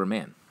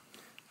Superman.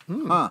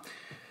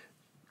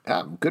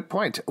 Good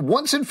point.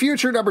 Once and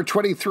Future number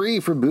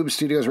 23 from Boom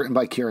Studios, written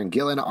by Kieran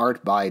Gillen,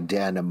 art by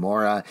Dan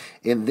Mora.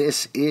 In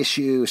this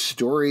issue,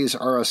 stories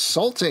are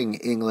assaulting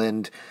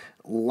England.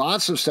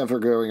 Lots of stuff are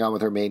going on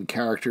with our main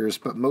characters,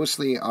 but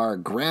mostly our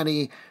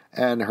granny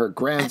and her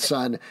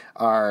grandson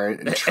are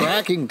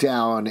tracking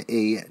down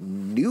a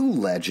new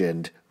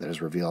legend that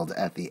is revealed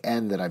at the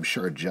end that I'm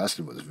sure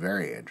Justin was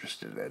very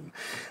interested in.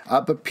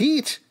 But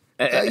Pete,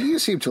 you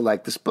seem to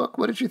like this book.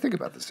 What did you think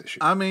about this issue?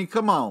 I mean,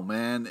 come on,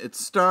 man. It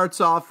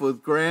starts off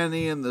with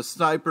Granny and the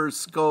sniper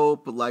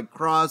scope, like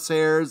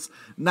crosshairs,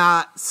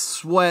 not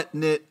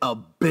sweating it a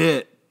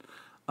bit.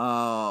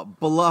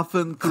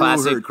 Bluffing through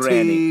Classic her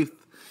Granny. teeth.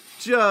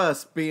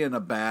 Just being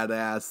a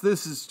badass.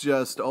 This is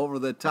just over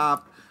the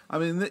top. I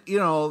mean, you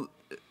know,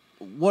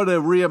 what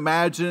a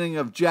reimagining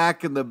of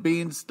Jack and the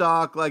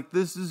Beanstalk. Like,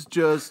 this is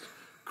just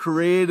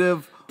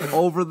creative,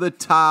 over the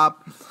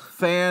top,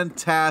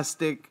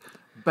 fantastic,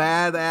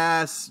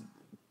 badass,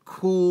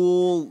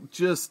 cool,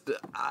 just the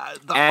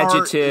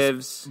adjectives, art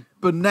is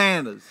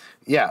bananas.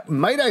 Yeah,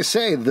 might I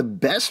say, the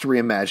best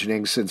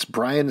reimagining since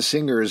Bryan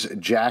Singer's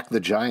Jack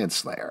the Giant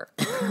Slayer.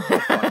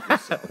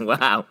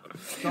 Wow.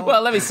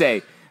 Well, let me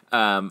say,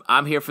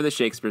 I'm here for the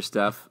Shakespeare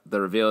stuff. The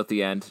reveal at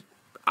the end,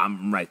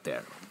 I'm right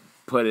there.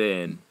 Put it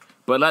in.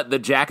 But the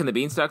Jack and the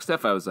Beanstalk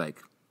stuff, I was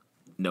like,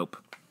 nope.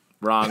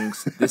 Wrong.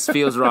 This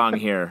feels wrong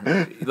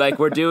here. Like,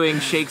 we're doing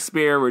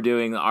Shakespeare, we're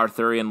doing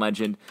Arthurian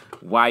legend.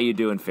 Why are you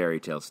doing fairy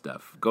tale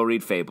stuff? Go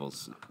read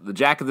fables. The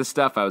Jack of the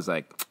stuff, I was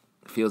like,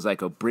 feels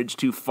like a bridge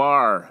too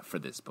far for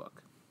this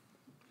book.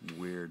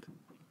 Weird.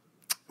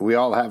 We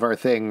all have our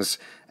things.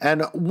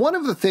 And one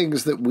of the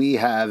things that we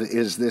have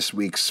is this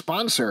week's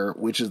sponsor,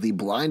 which is the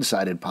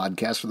Blindsided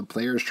podcast for the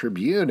Players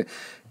Tribune.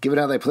 Given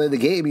how they play the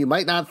game, you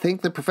might not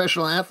think that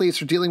professional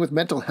athletes are dealing with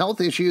mental health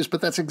issues,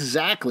 but that's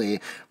exactly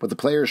what the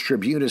Players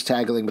Tribune is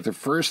tackling with their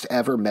first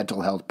ever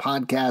mental health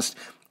podcast,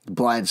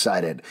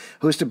 Blindsided.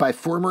 Hosted by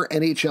former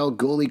NHL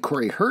goalie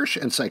Corey Hirsch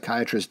and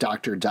psychiatrist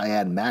Dr.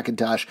 Diane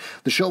McIntosh,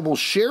 the show will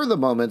share the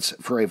moments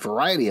for a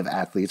variety of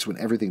athletes when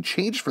everything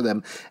changed for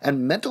them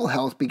and mental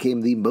health became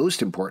the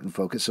most important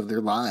focus of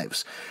their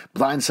lives.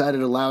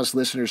 Blindsided allows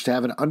listeners to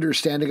have an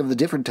understanding of the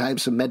different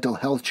types of mental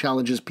health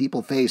challenges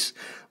people face,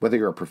 whether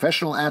you're a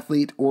professional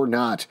athlete or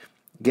not.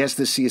 Guests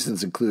this season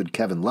include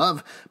Kevin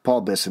Love,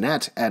 Paul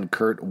Bissonnette, and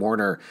Kurt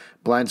Warner.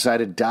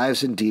 Blindsided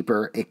dives in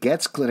deeper, it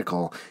gets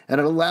clinical, and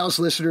it allows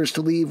listeners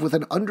to leave with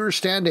an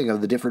understanding of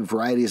the different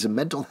varieties of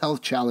mental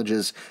health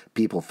challenges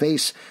people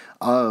face,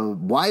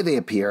 why they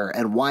appear,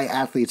 and why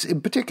athletes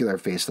in particular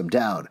face them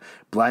down.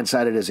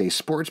 Blindsided is a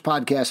sports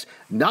podcast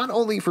not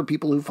only for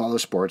people who follow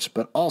sports,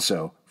 but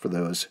also for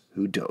those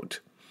who don't.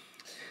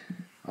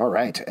 All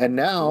right, and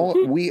now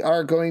we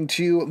are going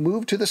to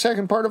move to the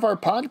second part of our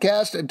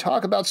podcast and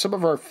talk about some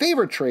of our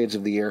favorite trades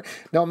of the year.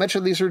 Now, I'll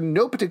mention these are in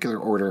no particular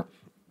order.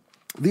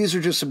 These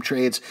are just some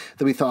trades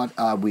that we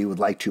thought we would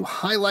like to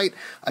highlight.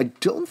 I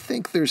don't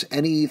think there's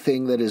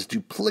anything that is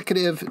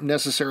duplicative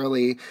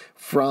necessarily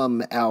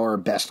from our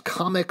best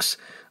comics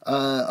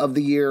of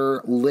the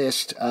year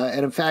list.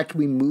 And in fact,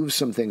 we moved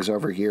some things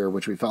over here,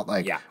 which we felt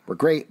like were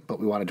great, but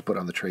we wanted to put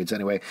on the trades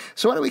anyway.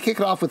 So why don't we kick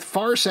it off with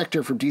Far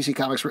Sector from DC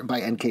Comics, written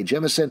by N.K.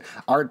 Jemisin,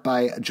 art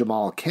by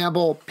Jamal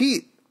Campbell.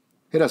 Pete,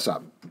 hit us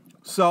up.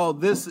 So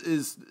this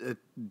is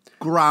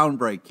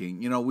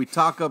groundbreaking. You know, we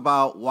talk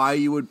about why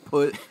you would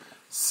put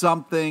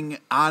something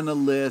on a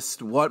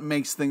list, what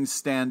makes things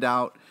stand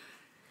out.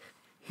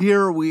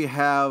 Here we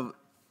have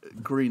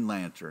Green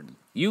Lantern.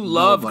 You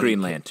love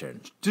Green Lantern.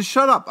 Just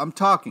shut up. I'm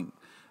talking.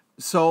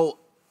 So,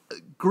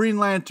 Green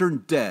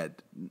Lantern dead.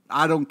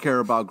 I don't care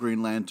about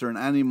Green Lantern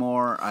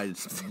anymore.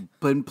 It's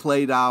been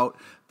played out.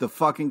 The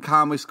fucking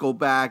comics go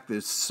back.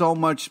 There's so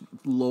much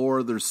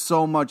lore. There's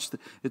so much.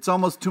 It's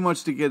almost too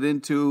much to get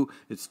into.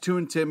 It's too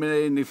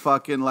intimidating.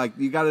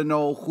 You got to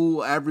know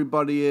who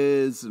everybody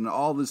is and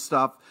all this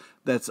stuff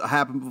that's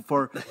happened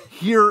before.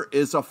 Here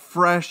is a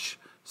fresh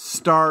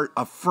start,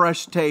 a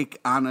fresh take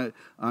on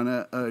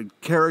a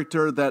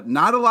character that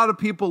not a lot of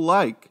people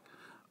like.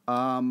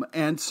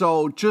 And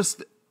so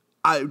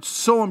I'm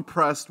so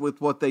impressed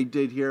with what they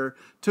did here.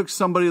 Took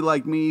somebody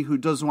like me who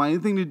doesn't want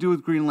anything to do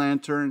with Green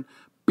Lantern,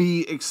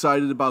 be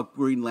excited about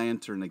Green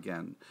Lantern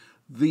again.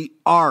 The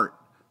art,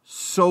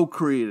 so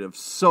creative,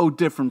 so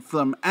different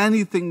from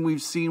anything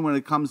we've seen when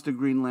it comes to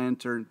Green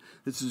Lantern.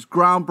 This is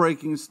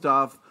groundbreaking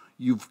stuff.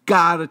 You've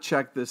got to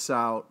check this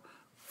out.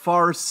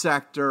 Far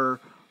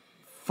Sector,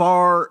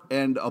 far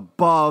and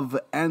above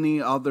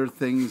any other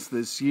things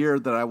this year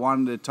that I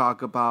wanted to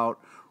talk about.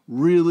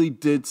 Really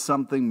did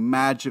something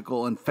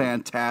magical and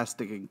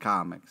fantastic in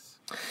comics.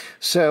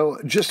 So,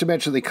 just to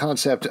mention the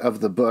concept of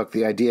the book,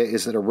 the idea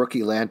is that a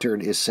rookie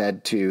lantern is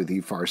sent to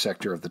the Far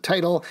Sector of the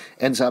title,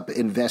 ends up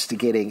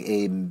investigating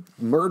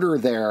a murder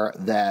there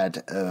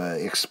that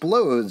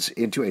explodes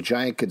into a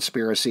giant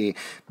conspiracy.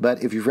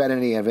 But if you've read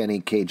any of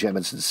N.K.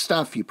 Jemison's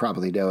stuff, you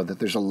probably know that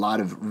there's a lot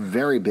of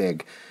very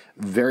big,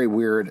 very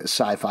weird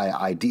sci-fi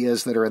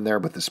ideas that are in there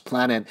with this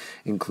planet,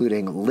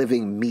 including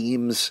living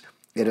memes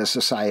in a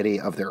society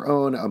of their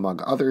own,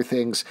 among other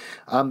things.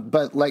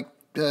 But like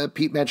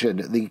Pete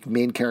mentioned, the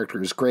main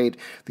character is great.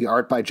 The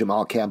art by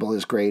Jamal Campbell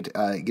is great.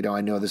 I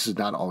know this is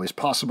not always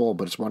possible,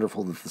 but it's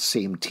wonderful that the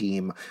same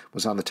team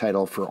was on the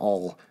title for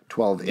all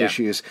 12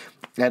 issues.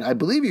 And I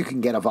believe you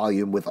can get a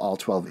volume with all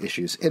 12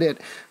 issues in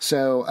it.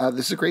 So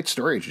this is a great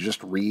story to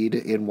just read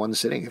in one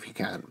sitting if you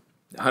can.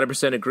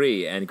 100%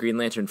 agree. And Green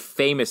Lantern,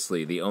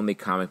 famously the only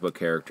comic book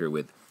character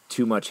with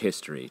too much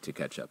history to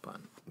catch up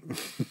on.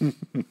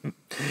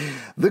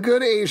 The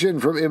Good Asian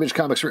from Image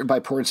Comics, written by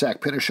Pornsak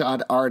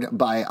Pinashad, art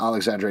by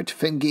Alexandre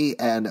Tefengi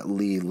and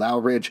Lee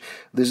Lowridge.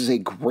 This is a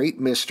great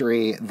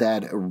mystery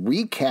that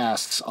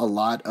recasts a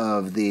lot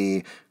of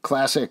the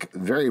classic,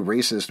 very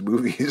racist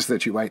movies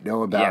that you might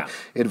know about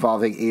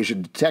involving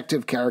Asian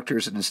detective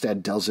characters, and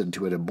instead delves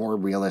into it in a more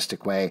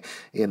realistic way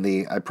in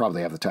the, I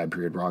probably have the time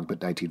period wrong, but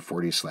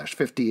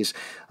 1940s/50s.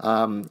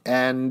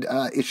 And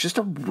it's just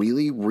a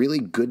really, really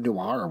good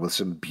noir with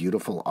some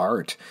beautiful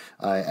art.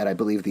 And I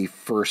believe the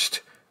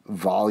first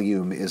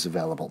volume is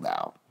available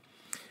now.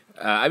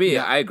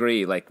 I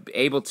agree. Like,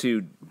 able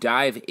to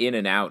dive in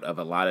and out of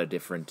a lot of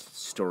different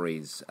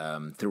stories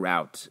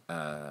throughout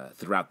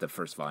the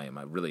first volume.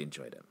 I really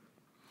enjoyed it.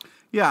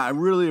 Yeah, I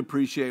really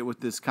appreciate what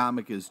this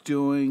comic is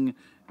doing.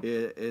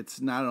 It's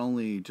not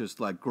only just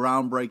like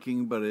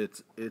groundbreaking, but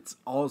it's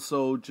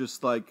also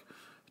just like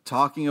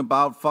talking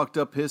about fucked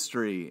up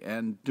history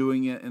and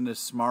doing it in a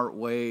smart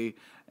way.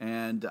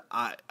 And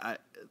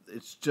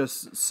it's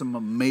just some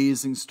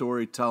amazing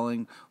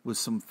storytelling with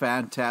some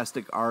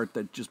fantastic art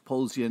that just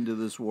pulls you into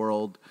this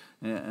world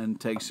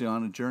and takes you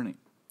on a journey.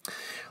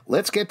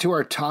 Let's get to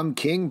our Tom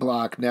King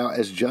block. Now,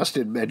 as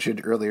Justin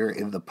mentioned earlier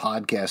in the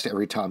podcast,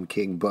 every Tom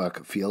King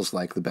book feels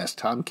like the best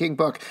Tom King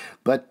book,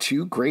 but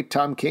two great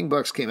Tom King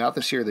books came out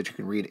this year that you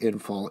can read in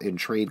full in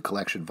trade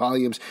collection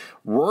volumes.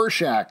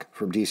 Rorschach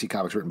from DC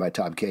Comics, written by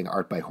Tom King,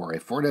 art by Jorge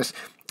Fornes.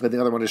 And the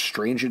other one is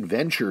Strange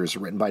Adventures,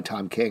 written by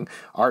Tom King,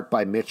 art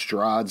by Mitch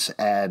Gerards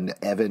and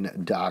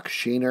Evan Doc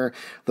Shaner.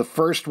 The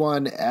first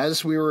one,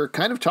 as we were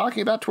kind of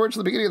talking about towards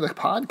the beginning of the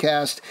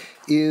podcast,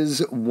 is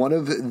one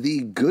of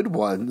the good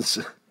ones,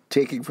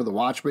 taking for the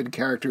Watchmen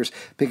characters,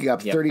 picking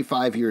up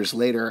 35 years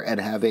later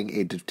and having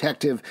a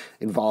detective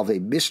involve a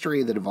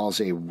mystery that involves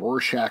a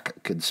Rorschach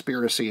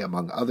conspiracy,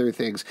 among other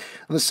things.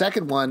 And the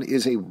second one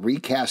is a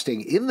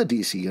recasting in the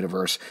DC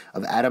universe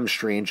of Adam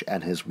Strange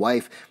and his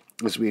wife,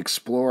 as we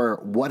explore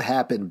what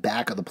happened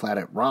back on the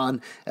planet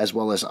Ron, as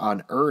well as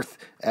on Earth,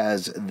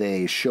 as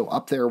they show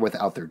up there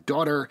without their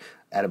daughter.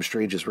 Adam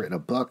Strange has written a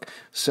book.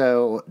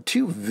 So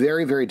two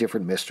very, very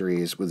different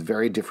mysteries with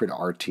very different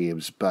art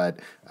teams,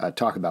 but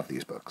talk about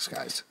these books,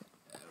 guys.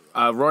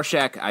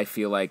 Rorschach, I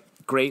feel like,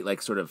 great,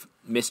 like, sort of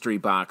mystery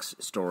box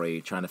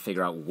story, trying to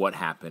figure out what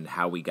happened,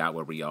 how we got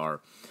where we are,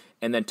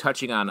 and then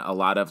touching on a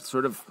lot of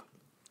sort of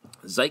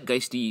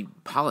zeitgeisty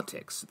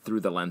politics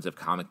through the lens of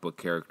comic book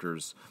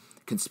characters,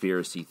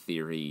 conspiracy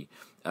theory,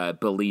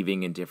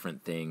 believing in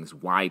different things,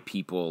 why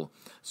people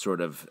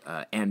sort of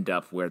end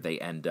up where they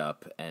end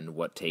up, and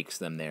what takes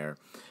them there.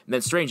 And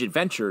then Strange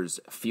Adventures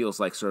feels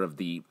like sort of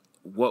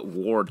what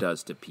war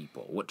does to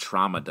people, what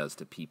trauma does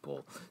to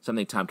people,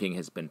 something Tom King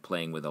has been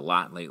playing with a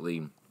lot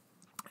lately,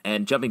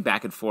 and jumping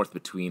back and forth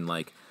between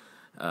like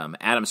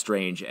Adam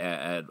Strange,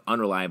 an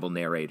unreliable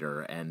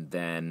narrator, and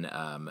then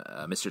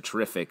Mr.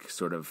 Terrific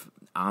sort of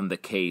on the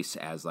case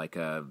as like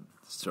a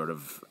sort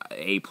of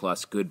A+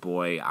 good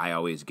boy, I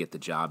always get the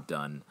job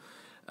done.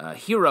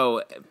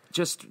 Hero,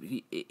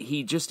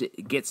 he just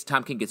gets,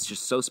 Tom King gets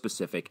just so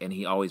specific, and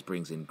he always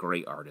brings in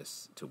great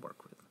artists to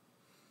work with.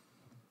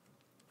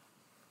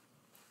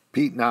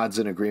 Pete nods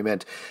in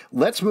agreement.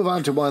 Let's move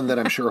on to one that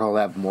I'm sure he'll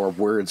have more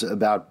words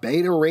about.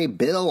 Beta Ray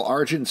Bill,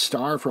 Argent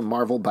Star from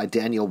Marvel by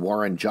Daniel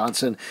Warren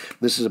Johnson.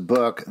 This is a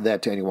book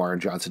that Daniel Warren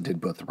Johnson did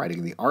both the writing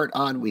and the art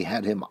on. We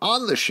had him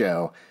on the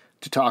show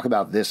to talk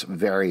about this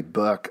very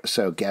book,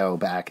 so go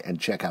back and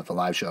check out the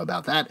live show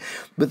about that.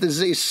 But this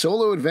is a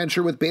solo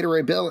adventure with Beta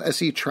Ray Bill as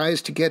he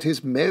tries to get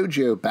his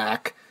mojo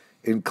back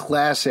in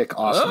classic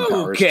Austin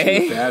Powers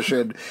 2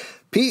 fashion.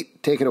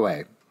 Pete, take it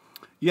away.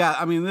 Yeah,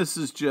 I mean, this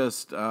is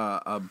just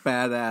a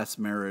badass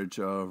marriage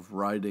of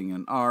writing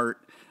and art,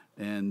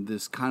 and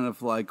this kind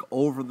of like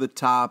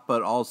over-the-top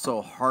but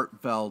also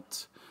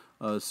heartfelt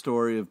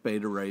story of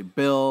Beta Ray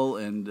Bill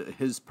and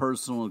his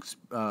personal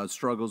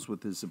struggles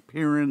with his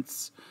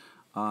appearance,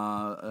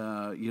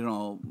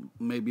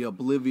 maybe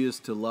oblivious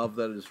to love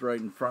that is right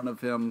in front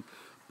of him,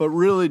 but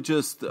really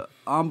just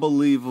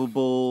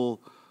unbelievable,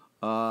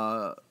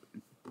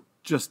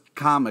 just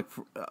comic.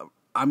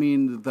 I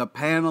mean, the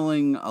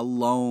paneling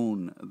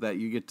alone that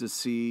you get to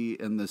see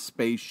in the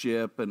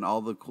spaceship and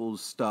all the cool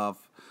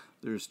stuff.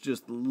 There's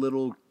just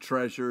little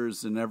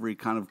treasures in every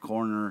kind of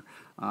corner.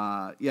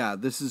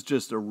 This is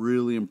just a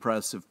really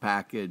impressive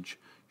package.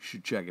 You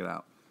should check it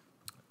out.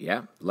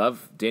 Yeah,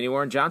 love Danny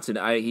Warren Johnson.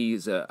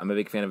 I'm a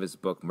big fan of his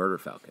book, Murder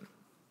Falcon.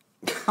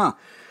 Huh.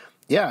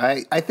 Yeah,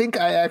 I think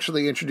I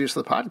actually introduced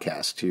the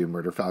podcast to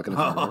Murder Falcon, if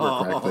I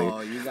remember correctly. Oh,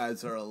 you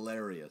guys are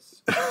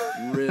hilarious.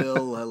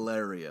 Real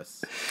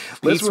hilarious.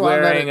 He's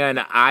wearing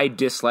an I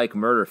dislike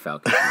Murder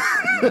Falcon.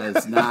 That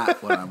is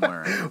not what I'm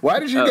wearing. Why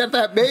did you get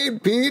that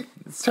made, Pete?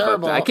 It's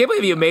terrible. I can't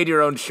believe you made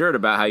your own shirt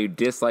about how you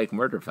dislike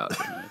Murder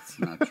Falcon. It's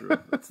not true.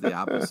 It's the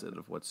opposite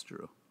of what's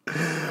true.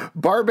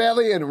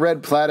 Barbelly and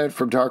Red Planet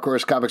from Dark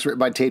Horse Comics, written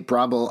by Tate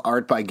Bromble,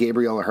 art by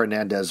Gabriel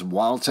Hernandez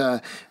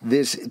Walta.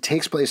 This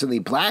takes place in the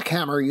Black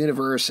Hammer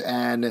universe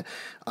and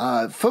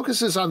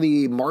focuses on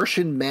the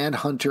Martian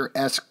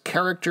Manhunter-esque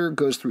character,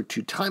 goes through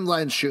 2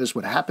 timelines, shows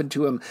what happened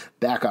to him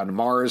back on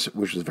Mars,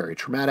 which was very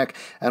traumatic,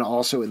 and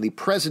also in the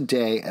present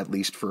day, at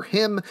least for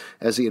him,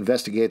 as he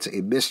investigates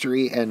a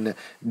mystery and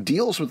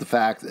deals with the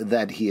fact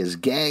that he is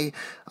gay.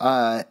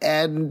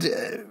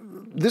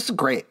 This is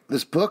great.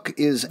 This book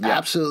is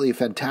absolutely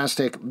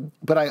fantastic.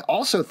 But I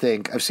also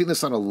think, I've seen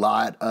this on a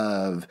lot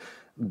of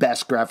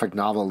best graphic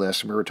novel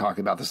lists, and we were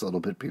talking about this a little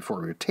bit before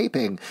we were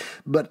taping,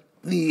 but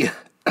the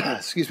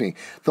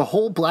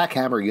whole Black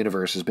Hammer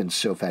universe has been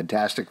so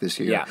fantastic this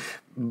year. Yeah.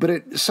 But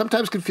it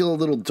sometimes can feel a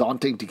little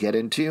daunting to get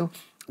into.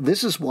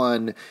 This is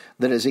one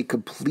that is a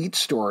complete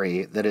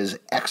story that is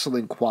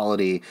excellent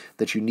quality,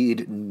 that you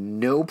need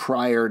no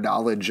prior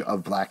knowledge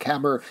of Black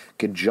Hammer,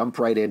 can jump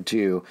right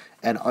into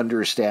and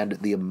understand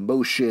the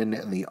emotion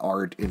and the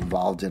art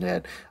involved in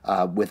it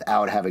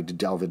without having to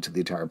delve into the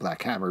entire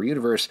Black Hammer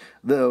universe.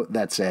 Though,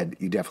 that said,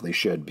 you definitely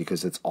should,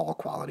 because it's all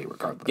quality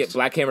regardless. Yeah,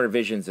 Black Hammer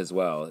Visions as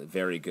well.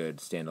 Very good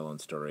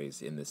standalone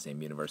stories in the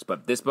same universe.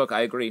 But this book,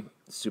 I agree,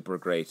 super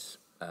great.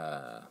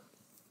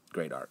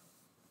 Great art.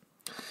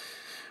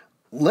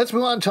 Let's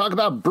move on and talk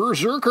about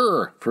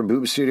Berserker from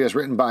Boom Studios,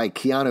 written by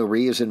Keanu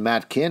Reeves and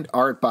Matt Kindt,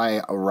 art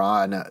by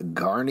Ron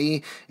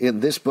Garney.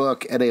 In this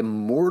book, an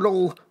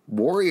immortal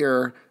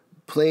warrior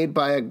played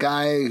by a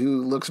guy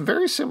who looks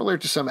very similar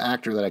to some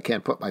actor that I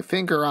can't put my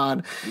finger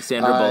on.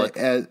 Sandra Bullock.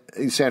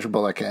 Sandra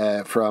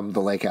Bullock from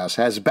The Lake House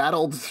has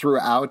battled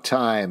throughout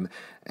time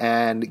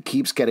and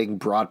keeps getting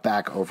brought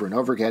back over and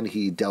over again.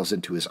 He delves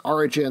into his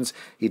origins.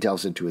 He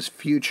delves into his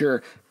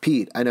future.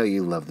 Pete, I know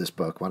you love this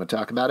book. Want to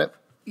talk about it?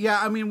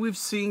 Yeah, I mean, we've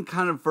seen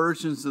kind of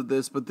versions of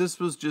this, but this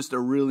was just a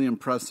really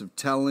impressive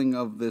telling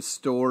of this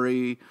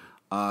story.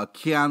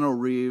 Keanu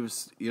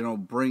Reeves,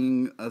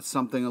 bringing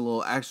something a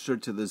little extra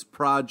to this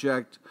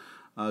project.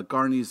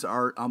 Garney's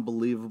art,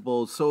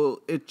 unbelievable.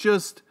 So it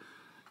just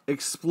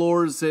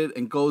explores it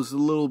and goes a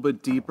little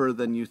bit deeper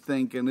than you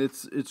think, and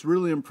it's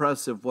really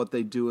impressive what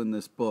they do in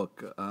this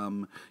book.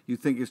 You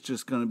think it's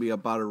just going to be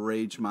about a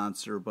rage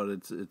monster, but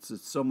it's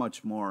so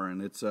much more,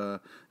 and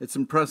it's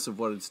impressive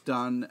what it's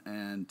done,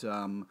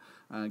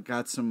 and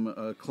got some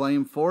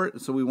acclaim for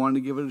it. So we wanted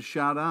to give it a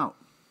shout out.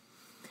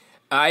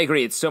 I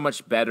agree. It's so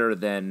much better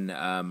than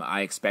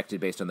I expected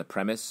based on the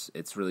premise.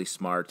 It's really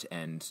smart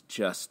and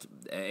just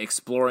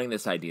exploring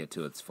this idea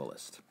to its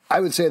fullest. I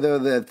would say, though,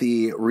 that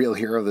the real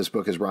hero of this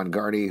book is Ron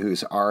Garney,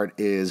 whose art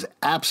is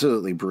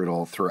absolutely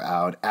brutal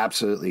throughout,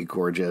 absolutely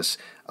gorgeous.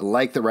 I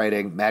like the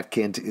writing. Matt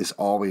Kint is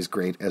always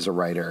great as a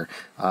writer.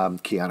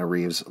 Keanu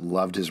Reeves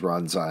loved his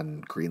runs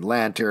on Green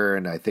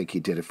Lantern. I think he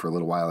did it for a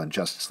little while in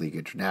Justice League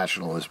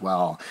International as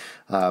well.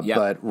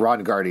 But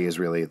Ron Garney is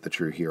really the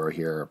true hero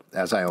here,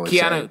 as I always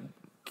say.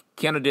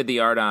 Keanu did the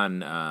art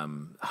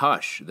on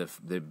Hush,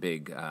 the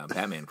big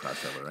Batman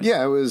crossover, right?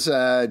 Yeah, it was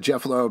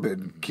Jeff Loeb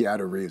and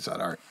Keanu Reeves on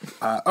art.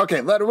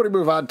 Okay, let me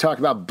move on and talk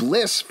about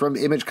Bliss from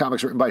Image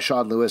Comics, written by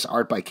Sean Lewis,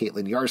 art by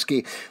Caitlin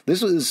Yarsky.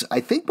 This was,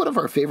 I think, one of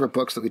our favorite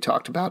books that we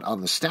talked about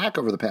on the Stack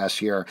over the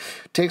past year.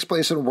 It takes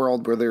place in a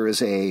world where there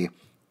is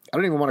I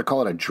don't even want to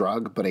call it a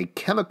drug, but a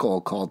chemical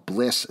called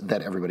Bliss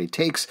that everybody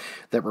takes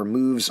that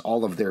removes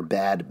all of their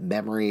bad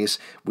memories.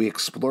 We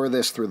explore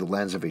this through the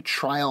lens of a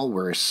trial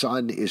where a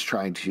son is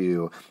trying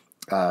to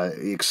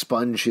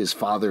expunge his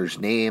father's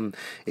name.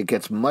 It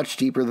gets much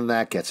deeper than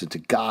that, gets into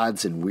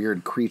gods and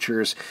weird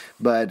creatures.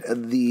 But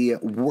the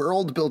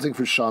world building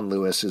for Sean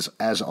Lewis is,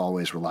 as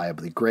always,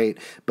 reliably great.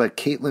 But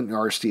Caitlin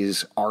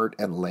Yarsky's art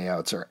and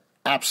layouts are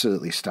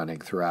absolutely stunning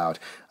throughout.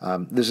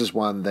 This is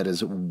one that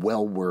is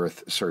well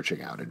worth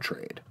searching out in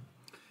trade.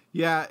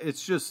 Yeah,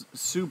 it's just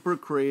super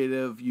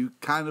creative. You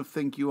kind of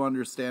think you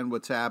understand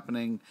what's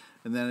happening,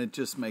 and then it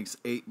just makes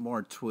 8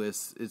 more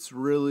twists. It's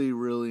really,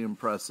 really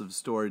impressive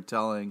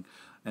storytelling,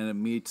 and it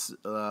meets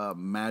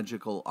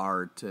magical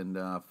art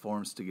and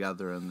forms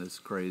together in this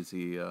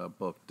crazy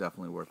book.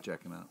 Definitely worth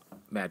checking out.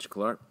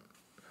 Magical art.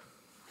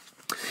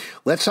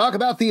 Let's talk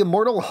about The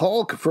Immortal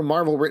Hulk from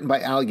Marvel, written by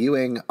Al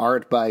Ewing,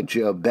 art by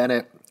Joe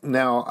Bennett.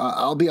 Now,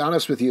 I'll be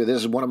honest with you, this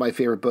is one of my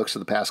favorite books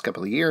of the past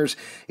couple of years.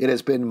 It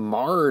has been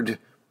marred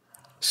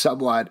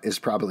somewhat, is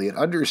probably an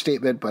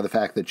understatement, by the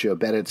fact that Joe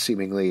Bennett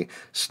seemingly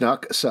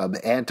snuck some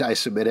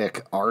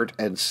anti-Semitic art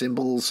and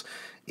symbols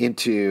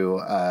into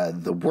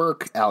the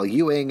work. Al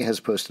Ewing has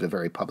posted a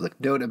very public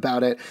note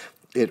about it.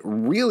 It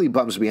really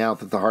bums me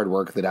out that the hard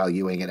work that Al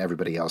Ewing and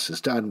everybody else has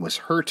done was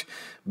hurt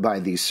by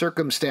these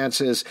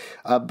circumstances.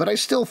 But I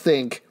still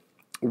think,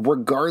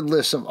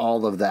 regardless of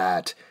all of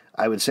that,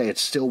 I would say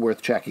it's still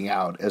worth checking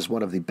out as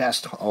one of the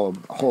best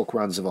Hulk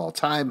runs of all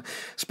time.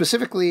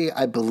 Specifically,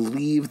 I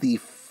believe the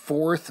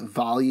 4th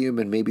volume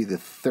and maybe the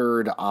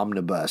 3rd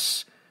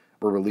omnibus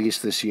were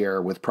released this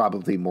year, with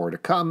probably more to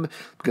come,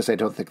 because I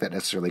don't think that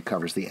necessarily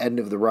covers the end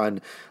of the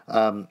run.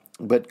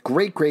 But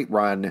great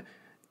run.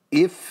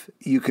 If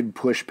you can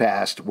push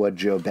past what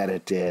Joe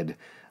Bennett did,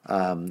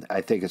 I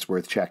think it's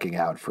worth checking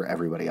out for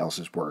everybody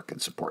else's work and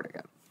supporting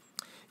it.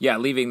 Yeah,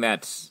 leaving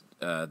that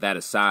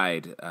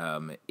aside,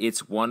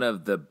 it's one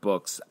of the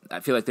books.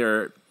 I feel like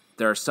there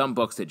are some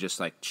books that just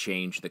like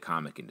change the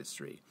comic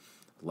industry,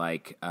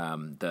 like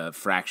the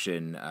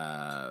Fraction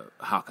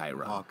Hawkeye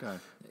run. Hawkeye.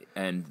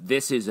 And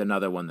this is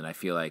another one that I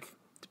feel like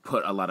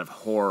put a lot of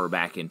horror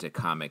back into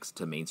comics,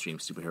 to mainstream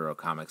superhero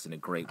comics, in a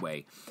great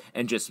way,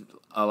 and just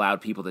allowed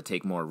people to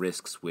take more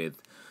risks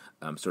with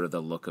sort of the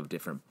look of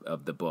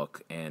the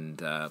book. And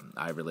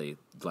I really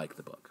like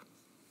the book.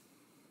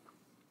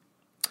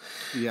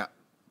 Yeah.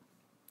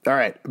 All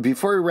right.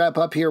 Before we wrap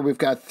up here, we've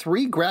got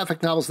 3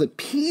 graphic novels that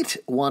Pete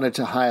wanted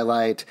to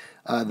highlight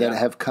that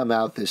have come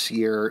out this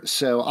year.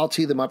 So I'll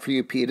tee them up for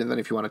you, Pete, and then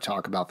if you want to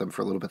talk about them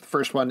for a little bit. The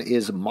first one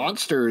is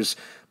Monsters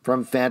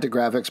from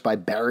Fantagraphics by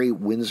Barry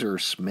Windsor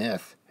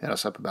Smith. Hit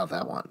us up about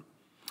that one.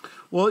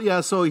 Well,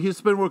 yeah, so he's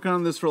been working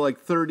on this for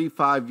like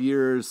 35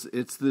 years.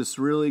 It's this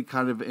really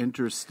kind of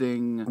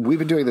interesting... We've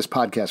been doing this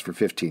podcast for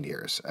 15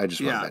 years. I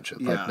just want to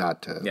mention, like,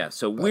 not to... Yeah,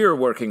 so we're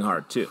working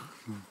hard, too.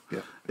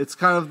 Yeah. It's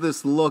kind of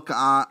this look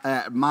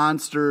at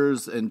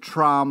monsters and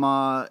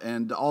trauma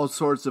and all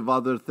sorts of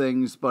other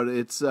things, but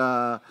it's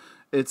a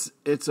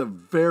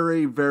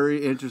very,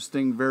 very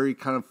interesting, very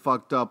kind of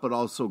fucked up, but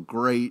also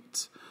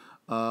great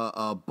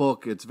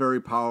book. It's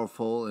very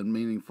powerful and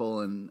meaningful,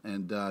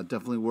 and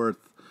definitely worth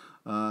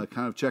kind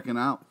of checking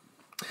out.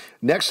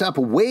 Next up,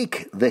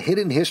 Wake, The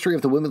Hidden History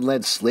of the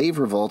Women-Led Slave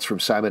Revolts from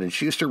Simon &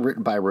 Schuster,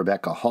 written by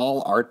Rebecca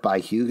Hall, art by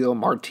Hugo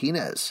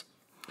Martinez.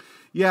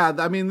 Yeah,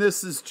 I mean,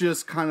 this is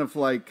just kind of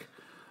like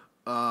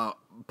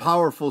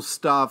powerful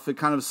stuff. It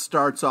kind of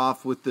starts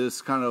off with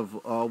this kind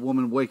of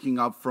woman waking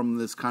up from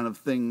this kind of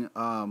thing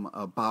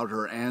about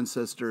her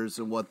ancestors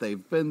and what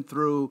they've been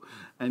through,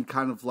 and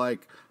kind of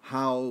like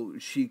how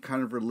she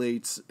kind of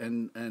relates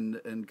and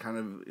kind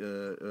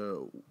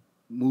of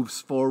moves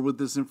forward with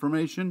this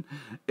information.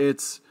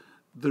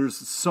 There's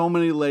so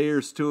many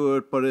layers to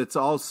it, but it's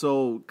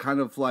also kind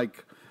of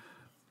like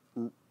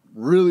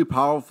really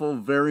powerful,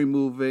 very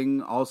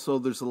moving. Also,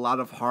 there's a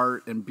lot of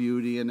heart and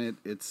beauty in it.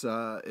 It's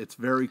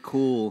very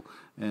cool,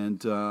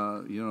 and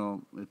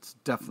it's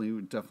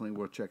definitely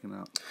worth checking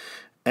out.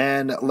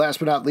 And last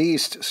but not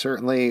least,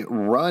 certainly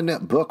Run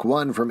Book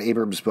 1 from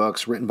Abrams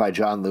Books, written by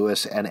John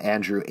Lewis and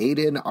Andrew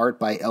Aiden, art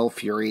by Elle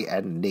Fury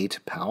and Nate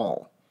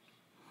Powell.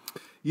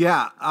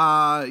 Yeah,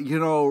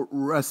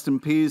 rest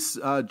in peace,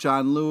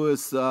 John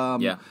Lewis.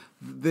 Yeah.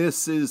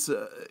 This is,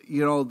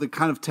 the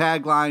kind of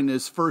tagline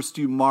is first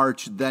you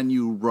march, then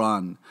you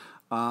run.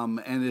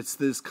 and it's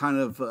this kind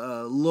of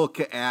look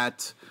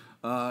at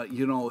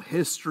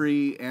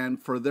history,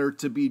 and for there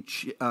to be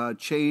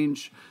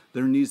change,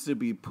 there needs to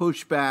be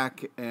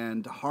pushback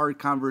and hard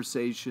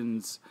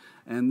conversations.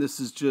 And this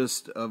is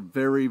just a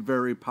very,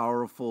 very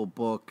powerful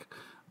book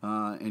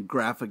in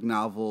graphic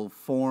novel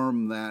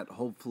form that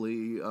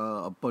hopefully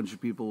a bunch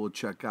of people will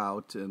check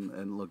out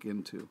and look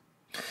into.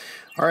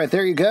 All right,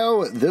 there you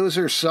go. Those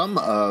are some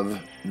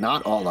of,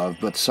 not all of,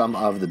 but some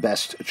of the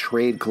best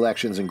trade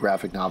collections and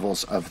graphic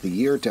novels of the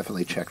year.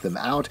 Definitely check them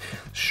out.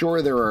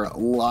 Sure, there are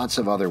lots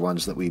of other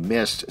ones that we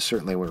missed.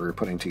 Certainly when we were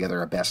putting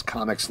together a best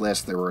comics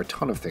list, there were a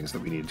ton of things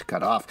that we needed to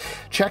cut off.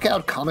 Check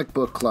out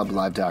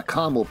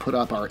comicbookclublive.com. We'll put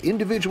up our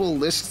individual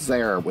lists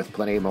there with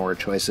plenty more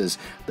choices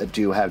that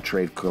do have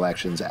trade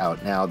collections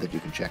out now that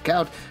you can check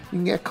out. You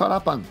can get caught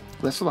up on.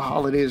 That's what the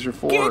holidays are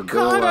for. Get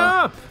caught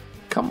up!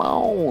 Come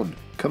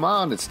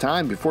on, it's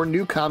time. Before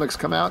new comics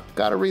come out,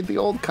 gotta read the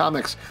old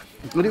comics.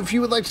 And if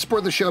you would like to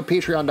support the show,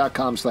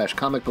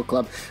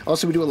 patreon.com/comicbookclub.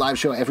 Also, we do a live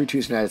show every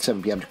Tuesday night at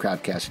 7 p.m. to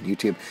Crowdcast and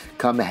YouTube.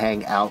 Come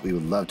hang out. We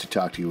would love to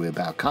talk to you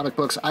about comic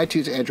books.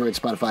 iTunes, Android,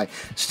 Spotify,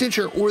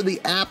 Stitcher, or the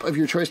app of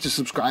your choice to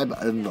subscribe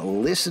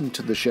and listen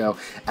to the show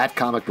at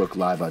Comic Book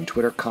Live on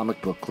Twitter,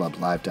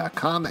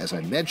 comicbookclublive.com, as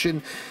I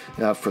mentioned,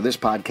 for this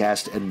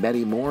podcast and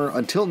many more.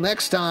 Until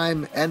next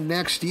time and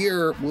next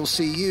year, we'll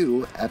see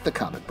you at the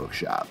comic book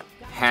shop.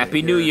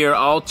 Happy New Year.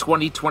 All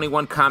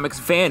 2021 comics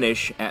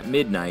vanish at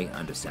midnight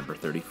on December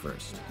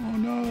 31st. Oh,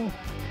 no.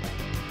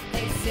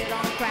 They sit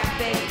on crack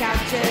bed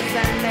couches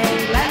and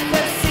they let